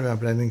can't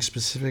remember anything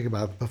specific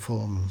about the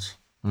performance.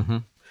 Mm-hmm.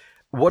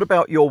 What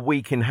about your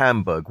week in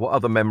Hamburg? What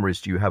other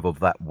memories do you have of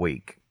that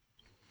week?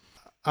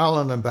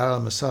 Alan and Beryl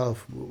and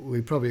myself,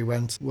 we probably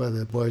went where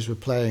the boys were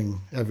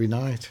playing every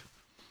night.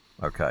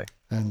 Okay.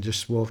 And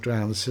just walked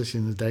around the city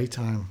in the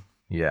daytime.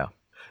 Yeah.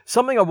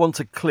 Something I want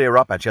to clear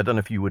up, actually, I don't know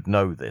if you would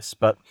know this,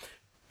 but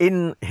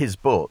in his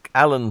book,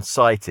 Alan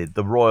cited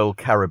the Royal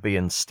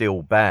Caribbean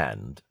Steel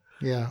Band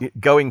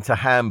going to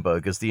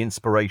Hamburg as the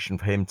inspiration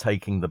for him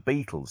taking the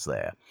Beatles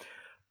there.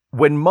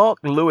 When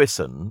Mark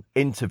Lewison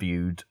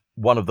interviewed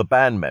one of the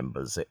band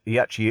members, he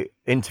actually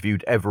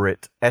interviewed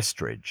Everett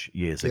Estridge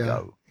years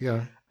ago.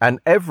 Yeah. And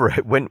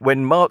Everett,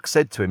 when Mark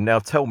said to him, now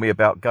tell me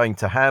about going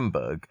to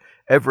Hamburg,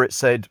 Everett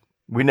said,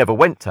 we never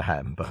went to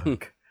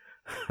Hamburg.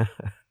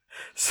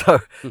 So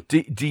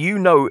do you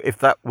know if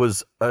that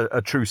was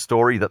a true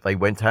story that they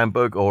went to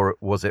Hamburg, or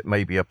was it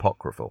maybe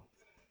apocryphal?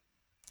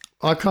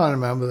 I can't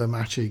remember them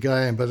actually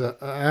going,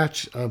 but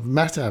I've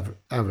met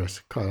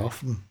Everett quite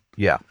often.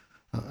 Yeah.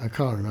 I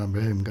can't remember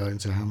him going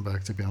to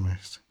Hamburg, to be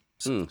honest.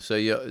 So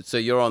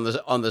you're on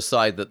the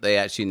side that they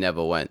actually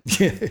never went,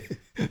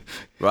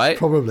 right?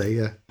 Probably,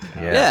 yeah.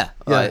 Yeah.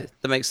 Right.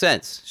 That makes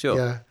sense. Sure.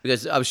 Yeah.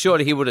 Because I'm sure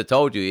he would have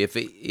told you if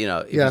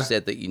you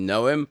said that you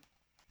know him.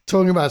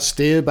 Talking about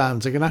steel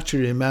bands, I can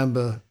actually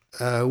remember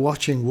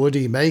watching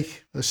Woody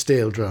make a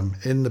steel drum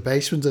in the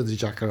basement of the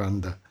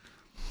Jacaranda.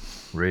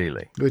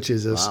 Really? Which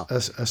is a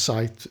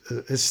sight.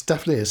 It's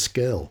definitely a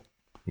skill.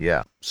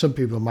 Yeah. Some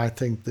people might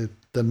think that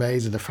they're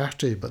made in a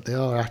factory, but they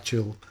are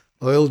actual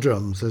oil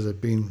drums that have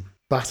been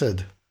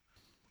battered.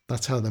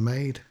 That's how they're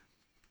made.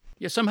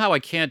 Yeah, somehow I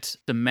can't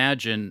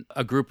imagine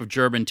a group of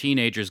German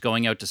teenagers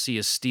going out to see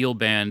a steel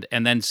band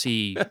and then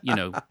see,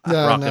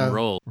 rock and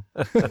roll.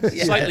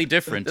 Slightly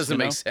different. Doesn't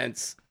make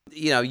sense.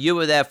 You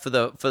were there for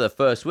the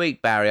first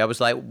week, Barry. I was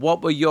like,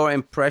 what were your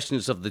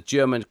impressions of the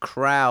German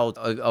crowd,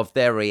 of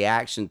their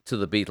reaction to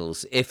the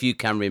Beatles, if you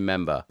can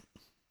remember?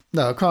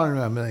 No, I can't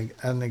remember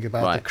anything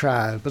about the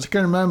crowd, but I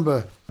can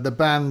remember the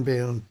band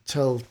being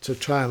told to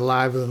try and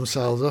liven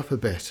themselves up a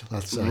bit,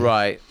 let's say.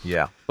 Right.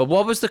 Yeah. But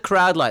what was the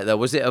crowd like, though?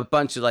 Was it a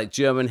bunch of,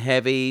 German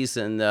heavies?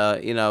 And,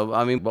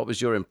 what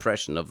was your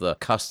impression of the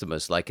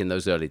customers, in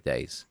those early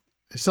days?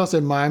 It's not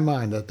in my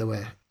mind that they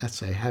were, let's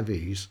say,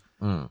 heavies.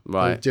 Right.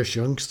 They're just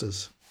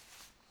youngsters.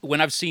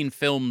 When I've seen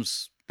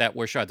films that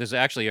were shot, there's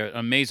actually an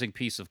amazing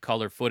piece of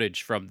color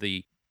footage from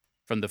the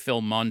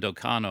film Mondo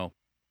Cano,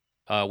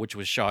 which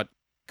was shot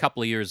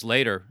couple of years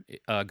later,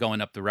 going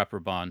up the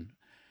Reeperbahn,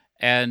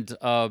 and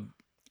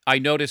I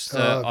noticed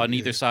on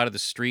either side of the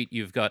street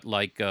you've got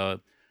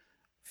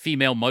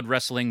female mud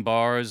wrestling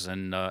bars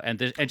and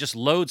just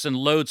loads and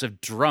loads of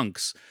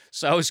drunks.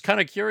 So I was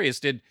kind of curious.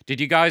 Did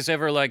you guys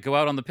ever like go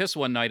out on the piss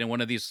one night in one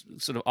of these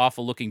sort of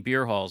awful looking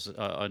beer halls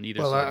on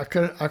either side?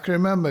 Well, I can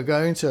remember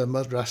going to a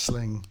mud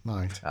wrestling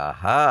night.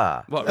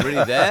 Aha! What,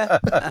 really there?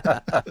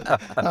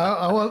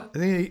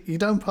 You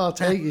don't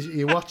partake.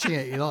 You're watching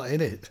it. You're not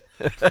in it.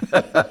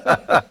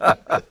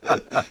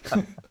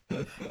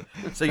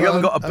 So you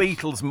haven't got a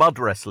Beatles mud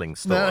wrestling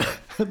story?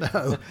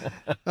 No.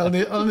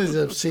 Only as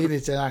I've seen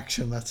it in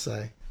action, let's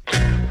say.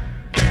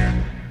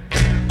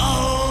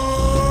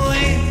 Oh,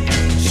 ain't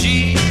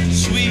she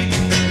sweet?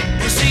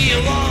 We'll see you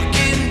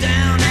walking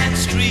down that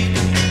street.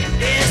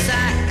 Yes,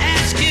 I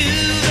ask you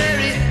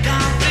very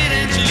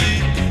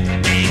confidentially,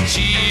 ain't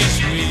she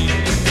sweet?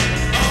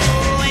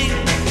 Oh, ain't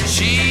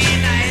she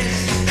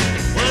nice?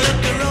 Well,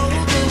 look her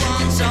over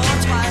once or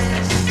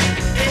twice.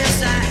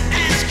 Yes, I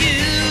ask you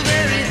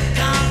very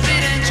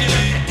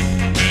confidentially,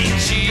 ain't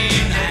she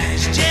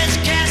nice? Just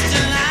cast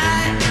a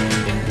line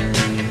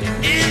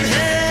in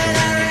her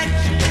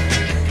direction.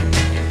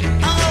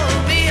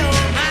 Oh, be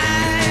oh my,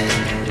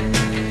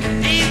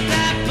 ain't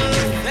that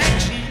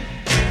perfection?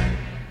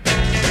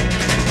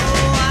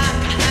 Oh, I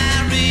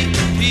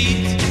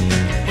repeat,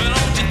 well,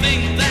 don't you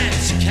think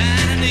that's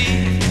kinda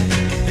neat?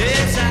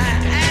 Yes, I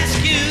ask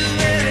you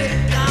very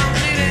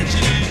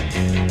confidentially,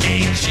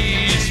 ain't she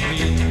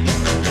sweet?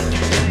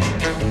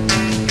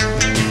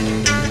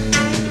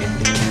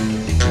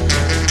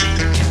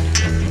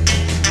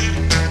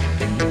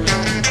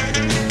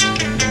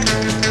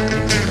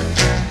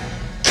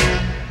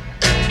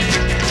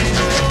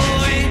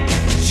 Oh, ain't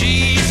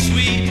she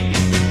sweet?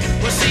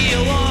 We'll see you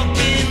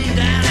walking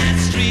down that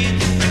street.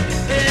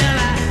 Well,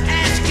 I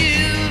ask you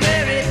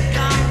very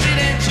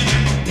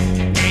confidentially,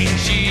 ain't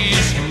she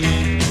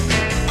sweet?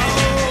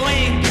 Oh,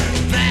 ain't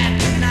that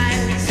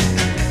nice?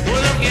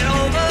 Well, look it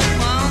over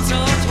once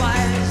or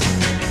twice.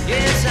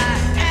 Yes, I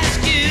ask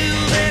you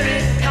very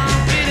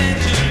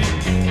confidentially,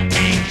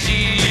 ain't she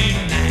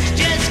nice?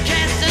 Just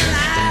cast a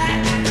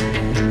line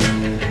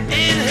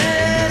in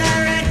her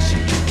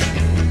direction.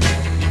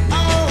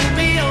 Oh,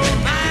 me, oh,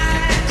 my,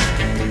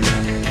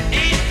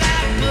 ain't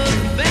that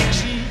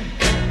perfection?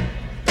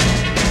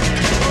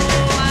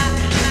 Oh, I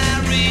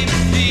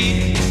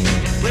repeat,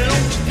 well,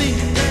 don't you think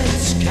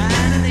that's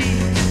kinda neat?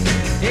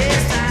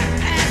 Yes, I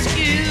ask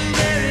you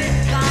very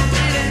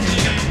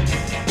confidentially,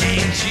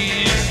 ain't she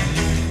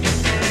sweet?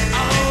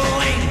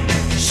 Oh, ain't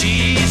she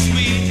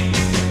sweet?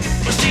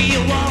 We'll see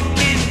you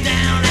walking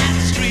down that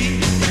street.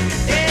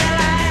 Yeah,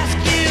 I ask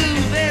you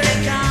very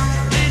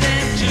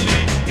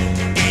confidentially,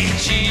 ain't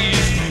she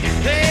sweet?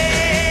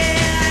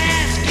 Yeah, I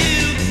ask you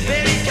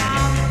very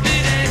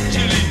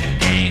confidentially,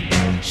 ain't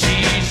she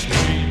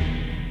sweet?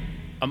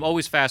 I'm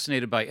always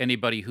fascinated by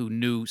anybody who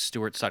knew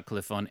Stuart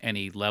Sutcliffe on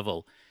any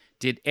level.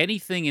 Did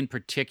anything in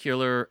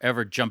particular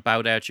ever jump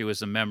out at you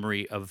as a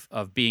memory of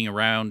being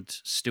around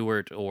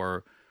Stuart,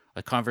 or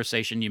a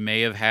conversation you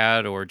may have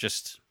had, or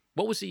just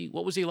what was he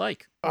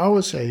like? I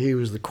would say he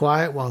was the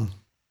quiet one,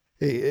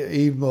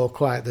 even more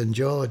quiet than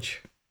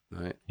George.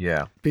 Right.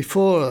 Yeah.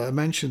 Before I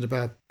mentioned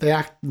about the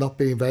act not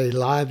being very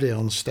lively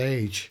on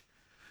stage,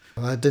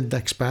 and I didn't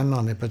expand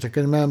on it, but I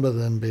can remember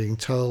them being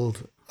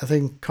told, I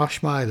think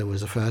Koshmeider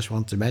was the first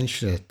one to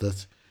mention it,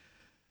 that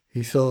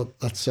he thought,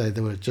 let's say,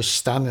 they were just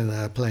standing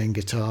there playing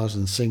guitars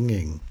and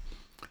singing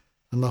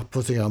and not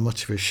putting on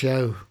much of a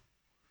show,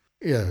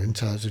 in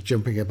terms of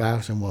jumping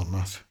about and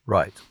whatnot.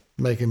 Right.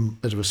 Making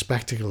a bit of a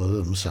spectacle of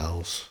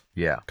themselves.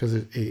 Yeah.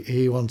 Because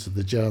he wanted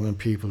the German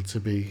people to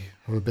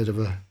have a bit of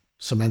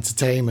some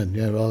entertainment,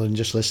 rather than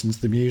just listen to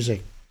the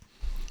music.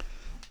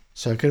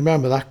 So I can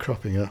remember that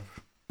cropping up.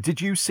 Did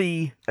you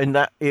see in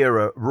that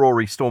era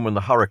Rory Storm and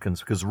the Hurricanes?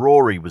 Because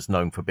Rory was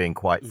known for being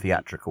quite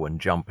theatrical and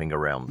jumping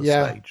around the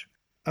stage.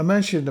 I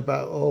mentioned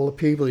about all the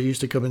people who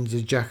used to come into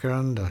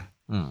Jacaranda.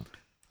 Mm.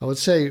 I would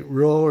say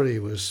Rory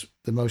was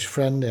the most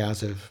friendly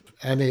out of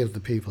any of the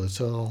people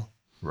at all.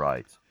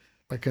 Right.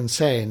 I can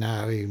say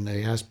now, even though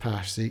he has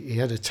passed, he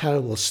had a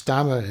terrible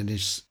stammer in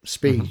his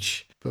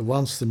speech. But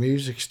once the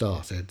music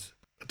started,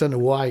 I don't know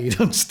why you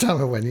don't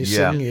stammer when you're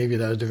singing, if you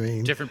know what I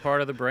mean. Different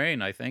part of the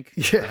brain, I think,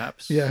 Yeah,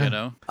 perhaps,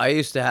 yeah. I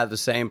used to have the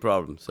same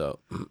problem, so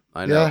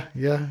I know.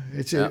 Yeah.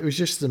 It was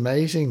just an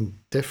amazing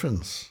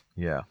difference.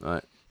 Yeah.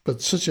 Right.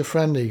 But such a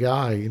friendly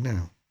guy,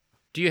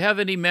 Do you have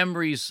any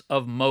memories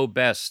of Mo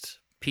Best,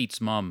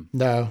 Pete's mum?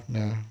 No.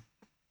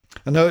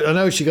 I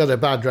know she got a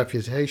bad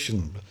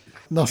reputation, but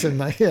not in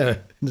that,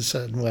 in a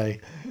certain way.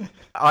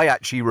 I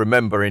actually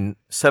remember in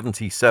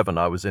 1977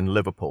 I was in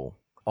Liverpool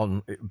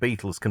on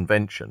Beatles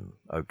convention,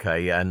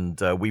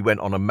 and we went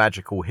on a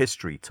magical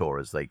history tour,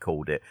 as they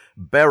called it.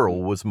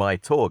 Beryl was my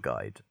tour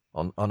guide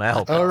on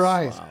our bus. All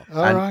right.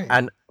 Wow.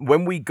 And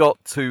when we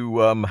got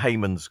to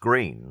Hayman's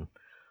Green,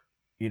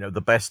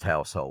 the Best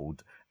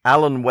household,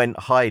 Alan went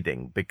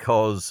hiding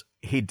because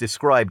he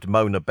described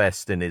Mona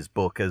Best in his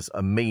book as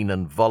a mean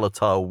and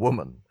volatile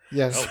woman.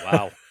 Yes. Oh,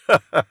 wow.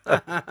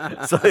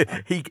 So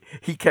he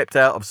kept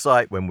out of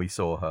sight when we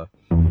saw her.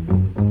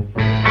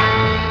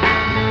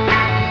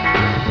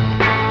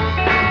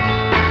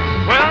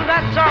 Well,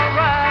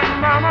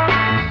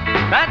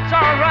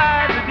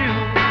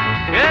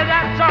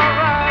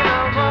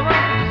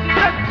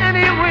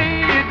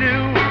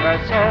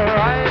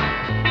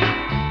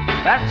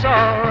 That's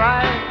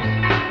alright.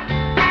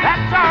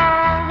 That's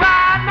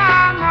alright,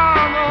 my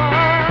mama.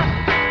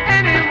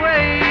 Any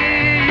way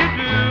you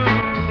do.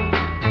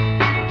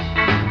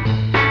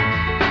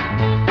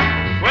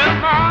 Well,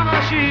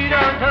 mama, she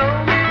done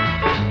told me,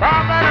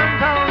 Papa done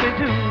told me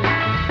too.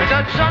 I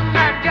said, son,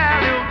 that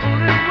gal you're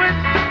fooling with,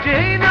 she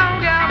ain't no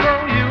gal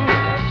for you.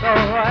 That's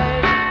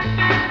alright.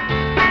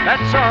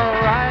 That's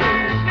alright.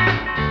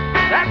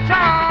 That's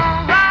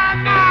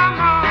alright, my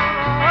mama.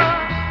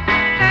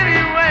 Any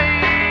way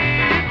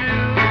you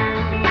do.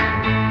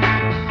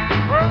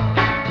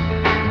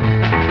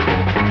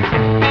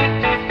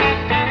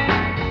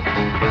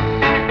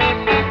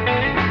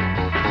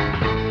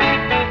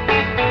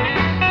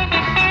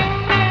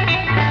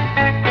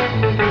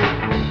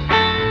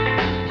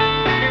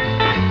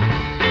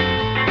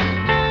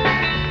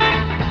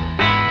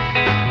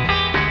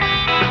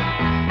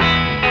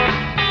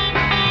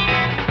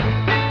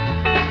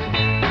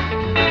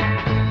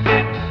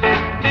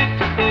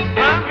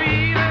 I'm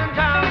leaving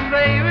town,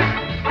 baby.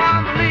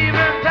 I'm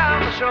leaving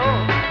town for sure.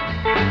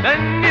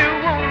 Then you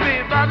won't be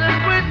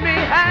bothered with me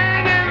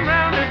hanging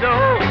round the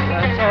door.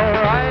 That's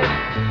alright.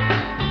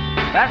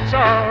 That's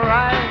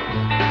alright.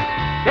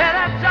 Yeah,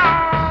 that's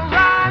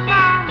alright,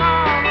 my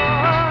mama.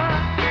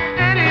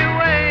 Any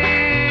way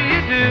you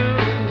do.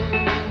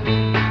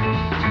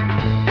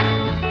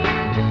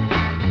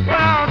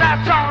 Well,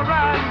 that's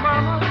alright,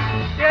 mama.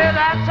 Yeah,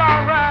 that's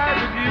alright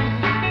with you.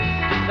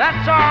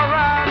 That's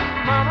alright,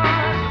 mama.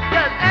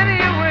 Just any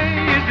way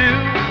you do.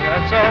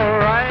 That's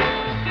alright.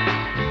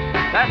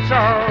 That's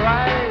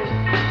alright.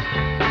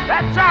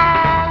 That's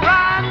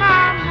alright,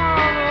 my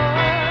mama.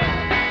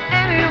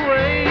 Any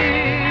way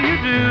you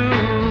do.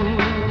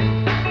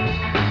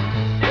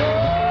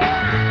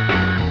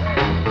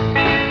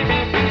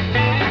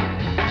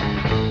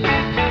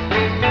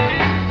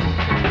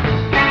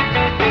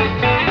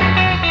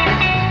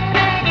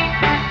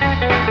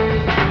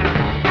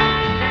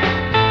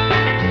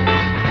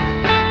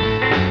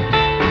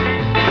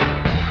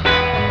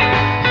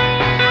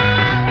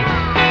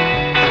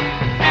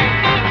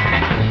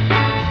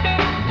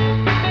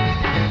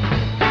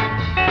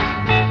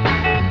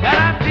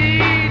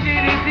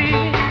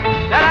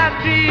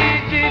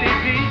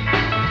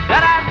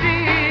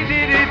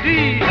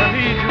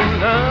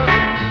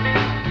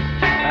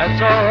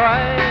 That's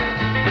alright.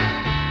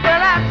 Well,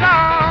 that's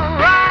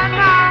alright,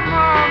 my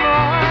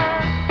mama.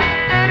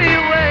 Any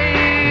way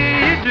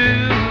you do.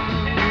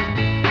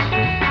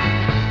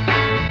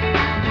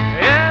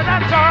 Yeah,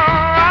 that's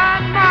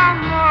alright, my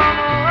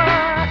mama.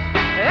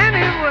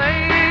 Any way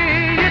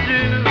you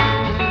do.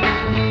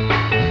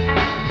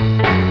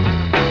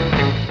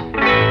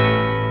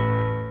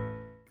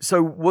 So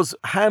was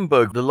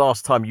Hamburg the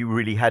last time you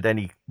really had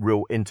any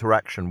real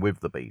interaction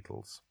with the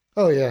Beatles?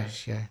 Oh,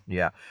 yes, yeah.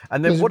 Yeah.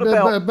 And then what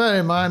about... Bear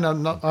in mind,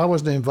 I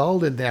wasn't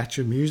involved in the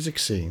actual music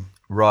scene.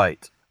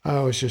 Right.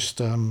 I was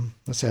just,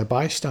 let's say, a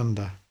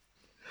bystander.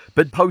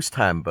 But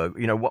post-Hamburg,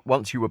 you know,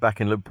 once you were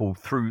back in Liverpool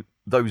through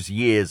those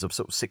years of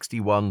sort of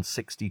 61,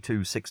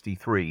 62,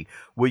 63,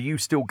 were you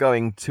still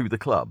going to the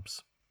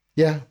clubs?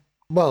 Yeah.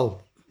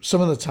 Well, some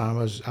of the time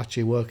I was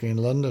actually working in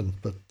London,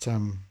 but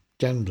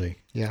generally,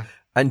 yeah.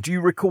 And do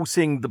you recall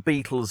seeing the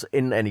Beatles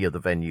in any of the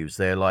venues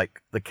there,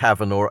 like the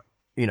Cavern or,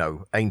 you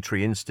know,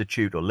 Aintree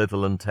Institute or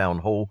Litherland Town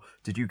Hall?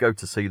 Did you go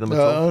to see them at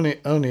all?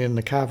 Only in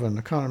the Cavern.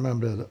 I can't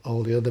remember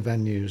all the other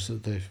venues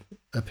that they've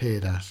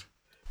appeared at.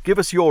 Give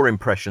us your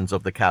impressions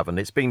of the Cavern.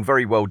 It's been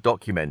very well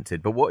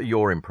documented, but what are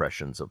your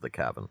impressions of the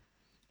Cavern?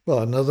 Well,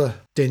 another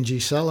dingy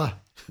cellar.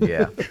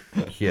 Yeah,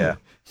 yeah.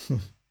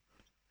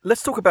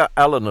 Let's talk about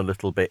Allan a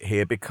little bit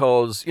here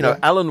because, you know,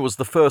 Allan was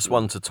the first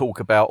one to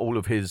talk about all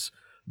of his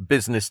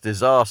business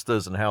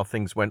disasters and how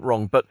things went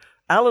wrong, but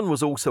Allan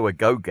was also a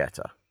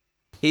go-getter.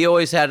 He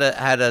always had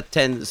a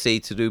tendency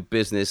to do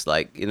business,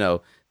 like, you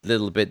know, a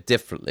little bit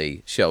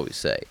differently, shall we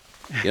say.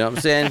 You know what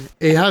I'm saying?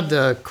 He had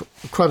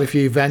quite a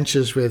few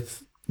ventures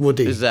with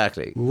Woody.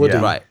 Exactly. Woody.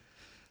 Yeah. Right.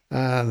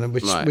 And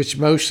which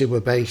mostly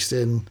were based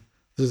in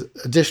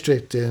a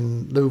district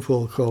in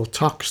Liverpool called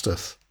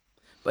Toxteth.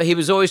 But he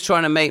was always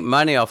trying to make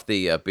money off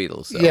the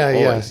Beatles. Though. Yeah,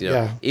 always, yeah, you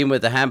know? yeah. Even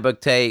with the Hamburg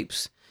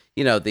tapes,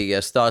 you know, the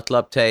Star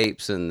Club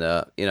tapes and,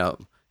 you know,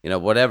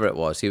 whatever it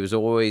was, he was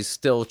always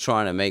still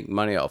trying to make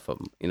money off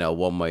them, you know,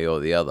 one way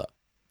or the other.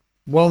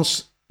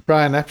 Once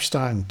Brian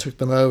Epstein took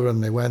them over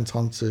and they went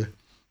on to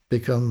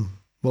become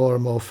more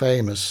and more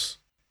famous,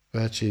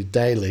 virtually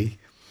daily,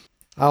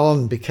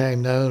 Allan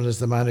became known as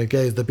the man who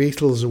gave the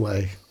Beatles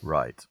away.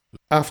 Right.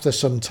 After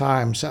some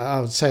time, so I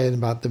would say in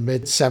about the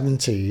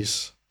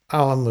mid-70s,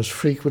 Allan was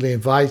frequently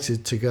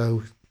invited to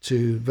go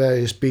to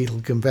various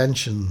Beatle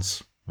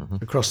conventions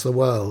across the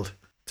world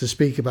to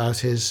speak about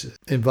his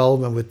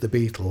involvement with the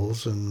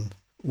Beatles and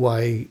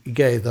why he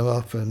gave them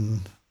up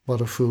and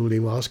what a fool he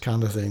was,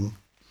 kind of thing.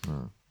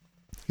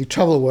 He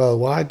travelled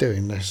worldwide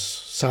doing this,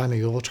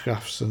 signing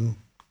autographs and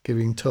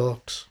giving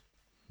talks.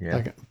 Yeah.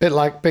 Like, a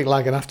bit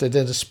like an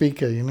after-dinner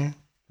speaker, you know?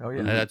 Oh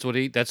yeah, That's what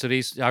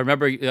he's. I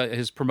remember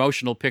his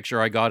promotional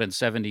picture I got in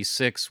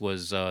 '76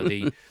 was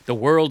the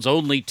world's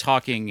only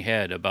talking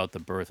head about the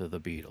birth of the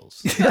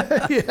Beatles.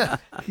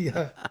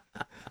 Yeah.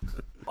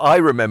 I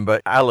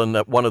remember Alan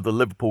at one of the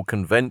Liverpool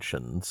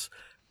conventions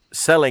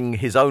selling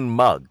his own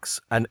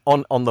mugs, and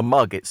on the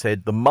mug it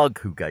said "the mug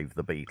who gave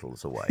the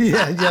Beatles away."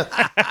 Yeah.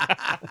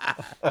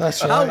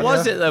 That's right. How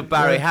was it though,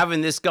 Barry,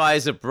 having this guy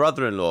as a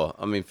brother-in-law?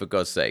 I mean, for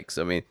God's sakes.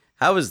 I mean,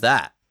 how was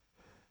that?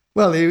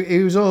 Well,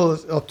 he was all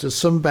up to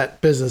some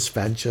business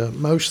venture,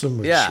 most of them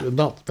which were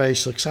not very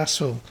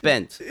successful.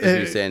 Bent, as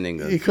we say in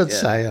England. You could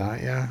say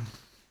that, yeah.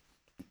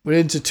 We're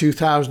into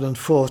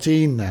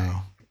 2014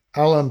 now.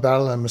 Alan,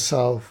 Beryl and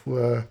myself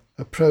were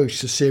approached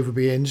to see if we'd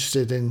be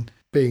interested in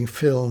being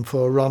filmed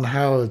for Ron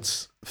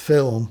Howard's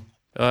film.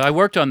 I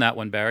worked on that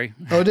one, Barry.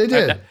 Oh, did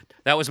you?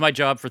 That was my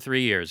job for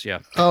 3 years,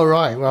 yeah. Oh,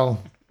 right.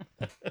 Well,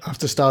 I have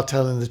to start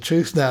telling the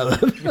truth now.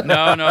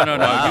 No.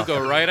 Wow. You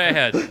go right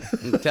ahead.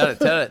 Tell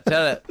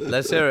it.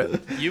 Let's hear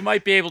it. You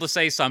might be able to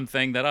say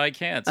something that I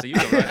can't, so you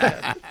go right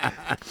ahead.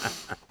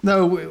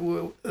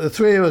 No, the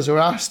three of us were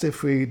asked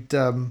if we'd be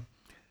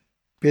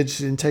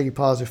interested in taking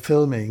part in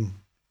filming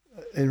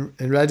in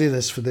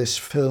readiness for this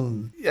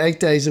film. 8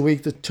 days a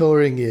week, the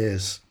touring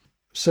years.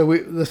 So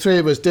the three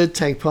of us did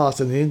take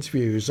part in the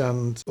interviews,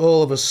 and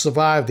all of us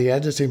survived the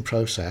editing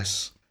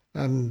process.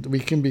 And we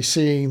can be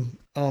seen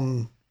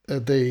on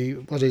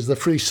the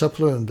free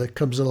supplement that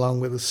comes along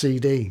with the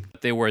CD.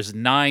 There was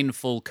 9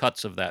 full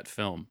cuts of that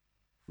film.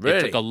 Really?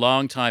 It took a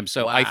long time.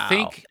 So Wow. I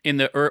think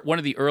in one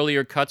of the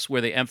earlier cuts where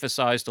they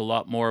emphasized a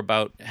lot more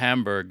about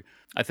Hamburg,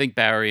 I think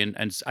Barry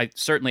and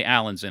certainly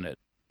Alan's in it.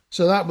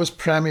 So that was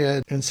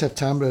premiered in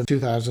September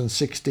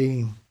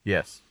 2016.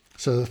 Yes.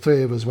 So the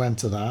three of us went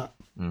to that.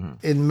 Mm-hmm.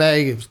 In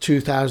May of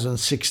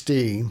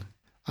 2016,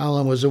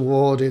 Alan was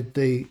awarded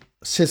the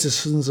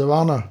Citizens of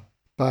Honour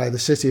by the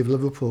City of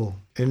Liverpool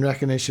in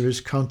recognition of his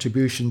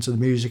contribution to the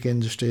music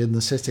industry in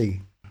the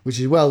city, which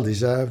is well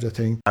deserved, I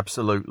think.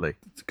 Absolutely.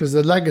 Because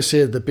the legacy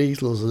of the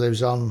Beatles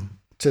lives on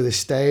to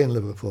this day in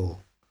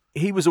Liverpool.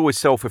 He was always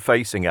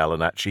self-effacing,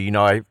 Alan, actually. You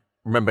know, I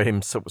remember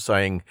him sort of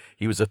saying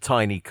he was a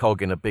tiny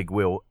cog in a big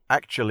wheel.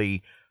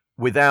 Actually,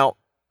 without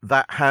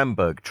that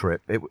Hamburg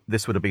trip,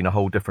 this would have been a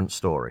whole different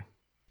story.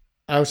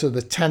 Out of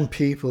the 10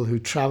 people who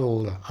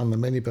travelled on the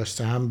minibus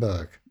to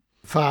Hamburg,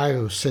 5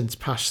 have since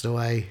passed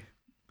away.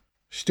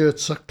 Stuart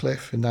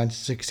Sutcliffe in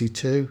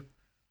 1962,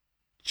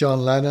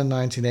 John Lennon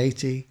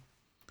 1980,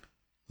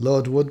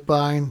 Lord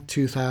Woodbine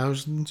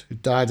 2000, who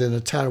died in a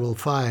terrible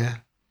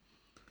fire,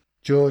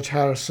 George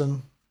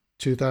Harrison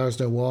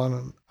 2001,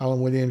 and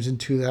Allan Williams in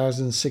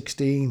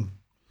 2016.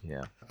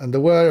 Yeah. And the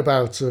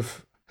whereabouts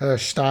of Herr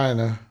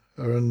Steiner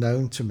are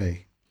unknown to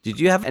me. Did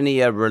you have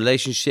any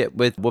relationship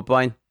with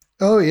Woodbine?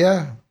 Oh,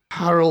 yeah.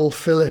 Harold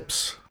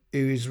Phillips.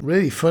 He was a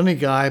really funny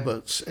guy,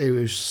 but he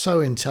was so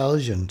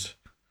intelligent.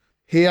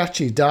 He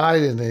actually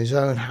died in his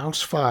own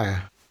house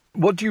fire.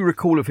 What do you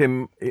recall of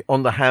him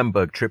on the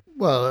Hamburg trip?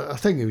 Well, I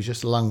think he was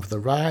just along for the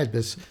ride,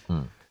 but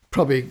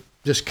probably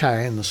just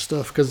carrying the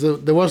stuff, because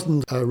there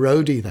wasn't a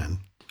roadie then.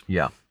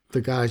 Yeah.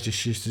 The guys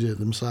just used to do it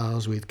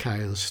themselves. We'd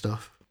carry the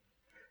stuff.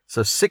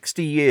 So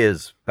 60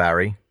 years,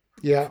 Barry.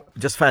 Yeah.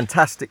 Just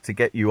fantastic to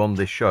get you on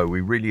this show.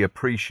 We really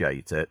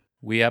appreciate it.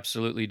 We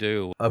absolutely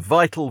do. A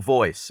vital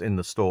voice in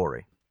the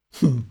story.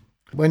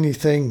 When you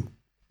think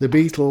the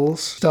Beatles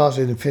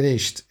started and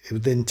finished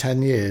within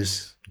 10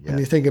 years, and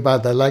you think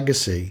about their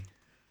legacy,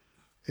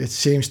 it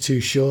seems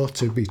too short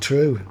to be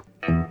true.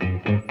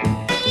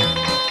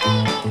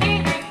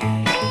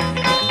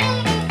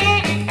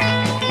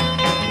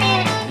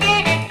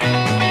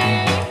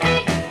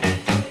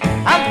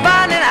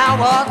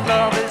 What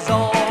love is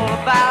all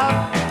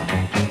about,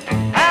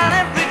 and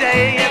every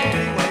day,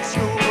 everywhere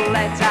school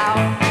lets out.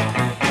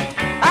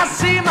 I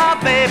see my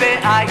baby,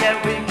 I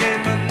get weak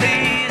in the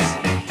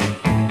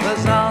knees.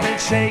 There's nothing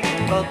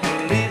shaking but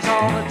the leaves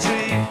on the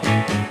tree.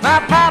 My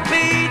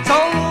pappy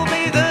told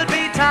me there'd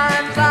be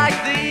times like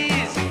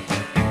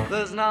these.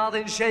 There's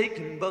nothing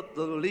shaking but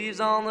the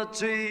leaves on the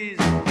trees.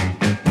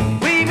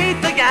 We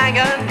meet the gang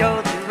and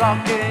go to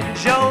rocking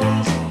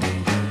shows.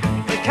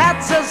 The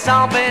cats are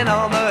stomping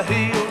on the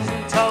heels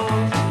and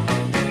toes.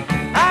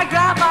 I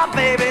grab my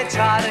baby,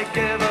 try to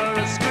give her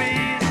a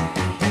squeeze.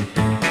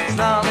 There's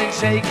nothing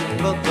shaking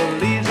but the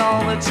leaves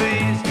on the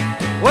trees.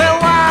 Well,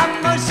 why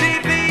must she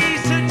be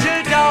such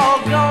a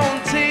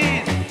doggone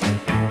tease?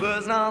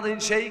 There's nothing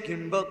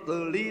shaking but the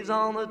leaves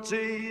on the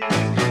trees.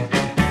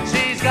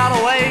 She's got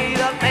a way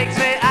that makes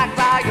me act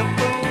like a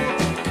fool.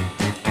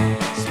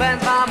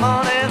 Spends my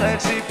money, then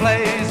she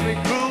plays me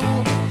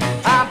cruel.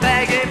 I'm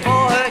begging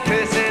for her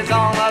kisses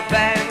on a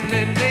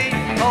bended knee.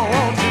 Oh,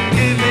 won't you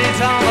give me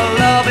some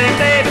loving,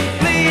 baby?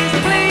 Please,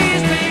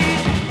 please,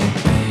 please.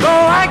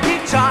 Oh, I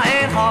keep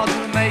trying hard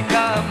to make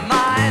her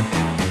mine.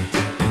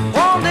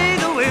 One day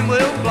the wind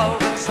will blow,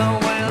 the sun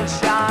will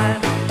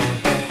shine.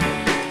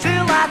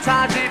 Till that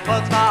time she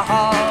puts my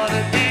heart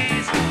at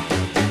ease.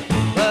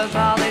 There's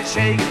nothing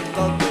shaking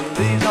but the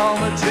leaves on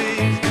the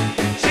trees.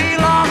 She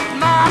locked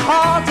my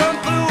heart and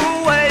threw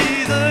away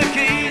the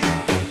keys.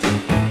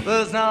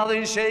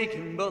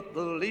 shaking, but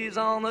the leaves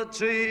on the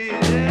trees,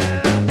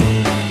 yeah.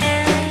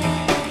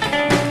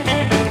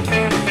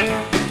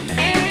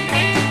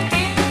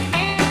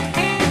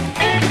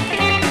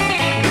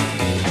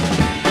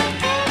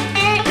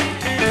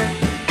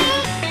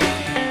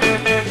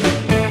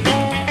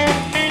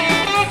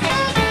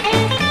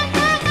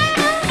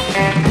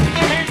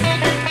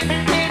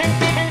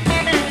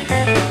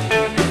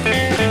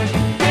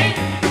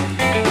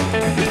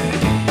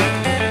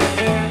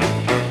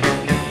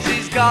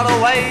 Got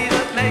a way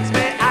that makes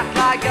me act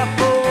like a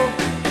fool.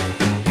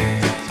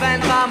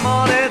 Spend my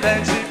money,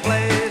 then she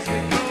plays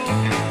me cool.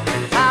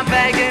 I'm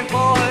begging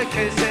for her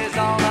kisses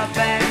on a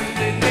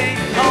bended knee.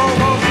 Oh,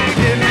 won't you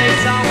give me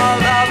some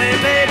loving,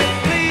 baby?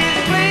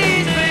 Please,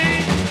 please,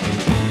 please.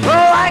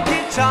 Oh, I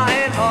keep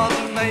trying hard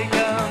to make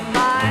her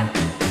mine.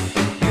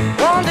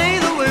 One day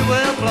the wind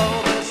will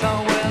blow, the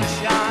sun will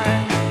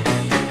shine.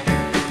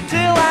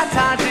 Till that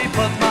time she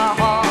puts my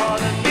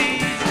heart at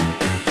ease.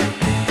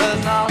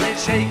 There's nothing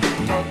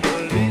shaking but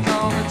the leaves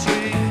on the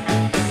tree.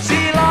 She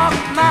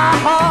locked my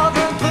heart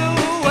and threw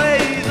away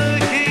the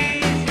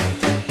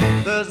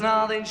keys. There's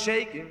nothing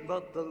shaking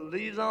but the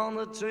leaves on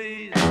the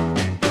trees.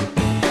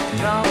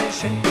 Nothing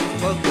shaking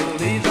but the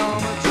leaves on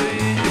the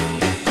trees.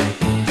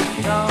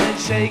 Nothing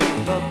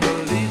shaking but the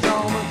leaves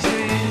on the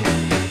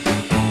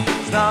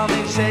trees.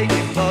 Nothing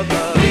shaking but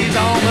the leaves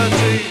on the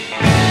trees.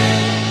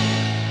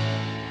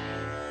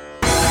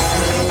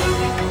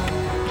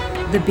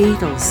 The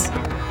Beatles,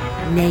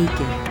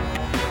 Naked.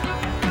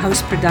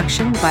 House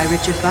production by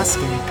Richard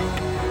Buskin.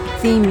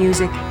 Theme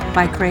music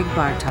by Craig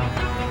Bartok.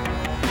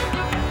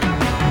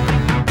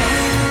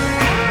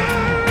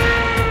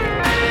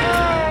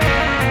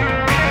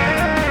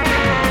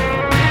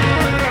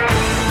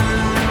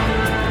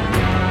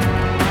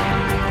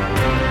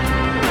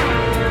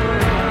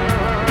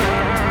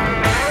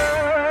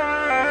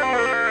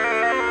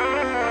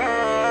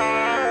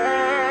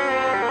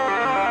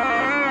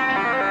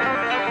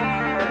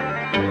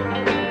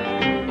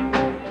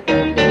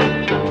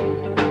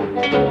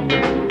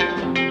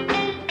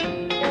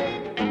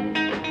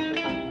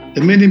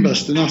 The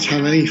minibus did not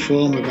have any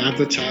form of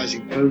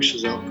advertising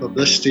posters or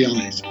publicity on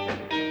it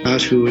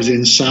about who was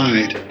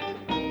inside,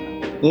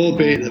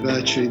 albeit that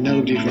virtually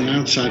nobody from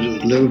outside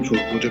of Liverpool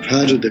would have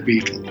heard of the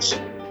Beatles.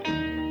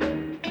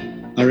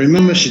 I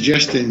remember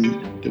suggesting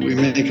that we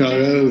make our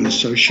own,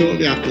 so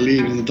shortly after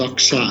leaving the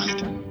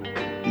dockside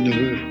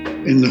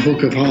in the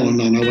Hook of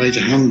Holland on our way to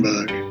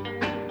Hamburg,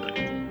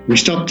 we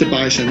stopped to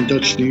buy some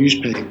Dutch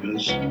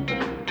newspapers,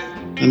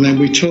 and then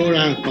we tore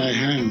out by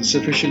hand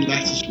sufficient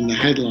letters from the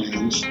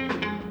headlines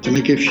to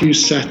make a few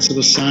sets of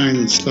a sign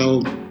that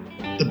spelled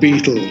the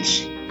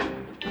Beatles.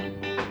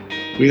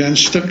 We then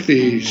stuck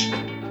these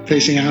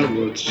facing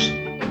outwards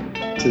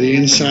to the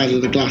inside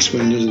of the glass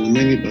windows of the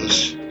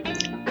minibus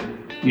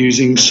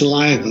using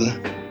saliva,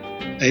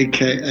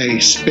 a.k.a.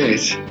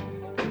 spit,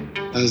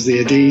 as the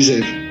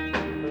adhesive.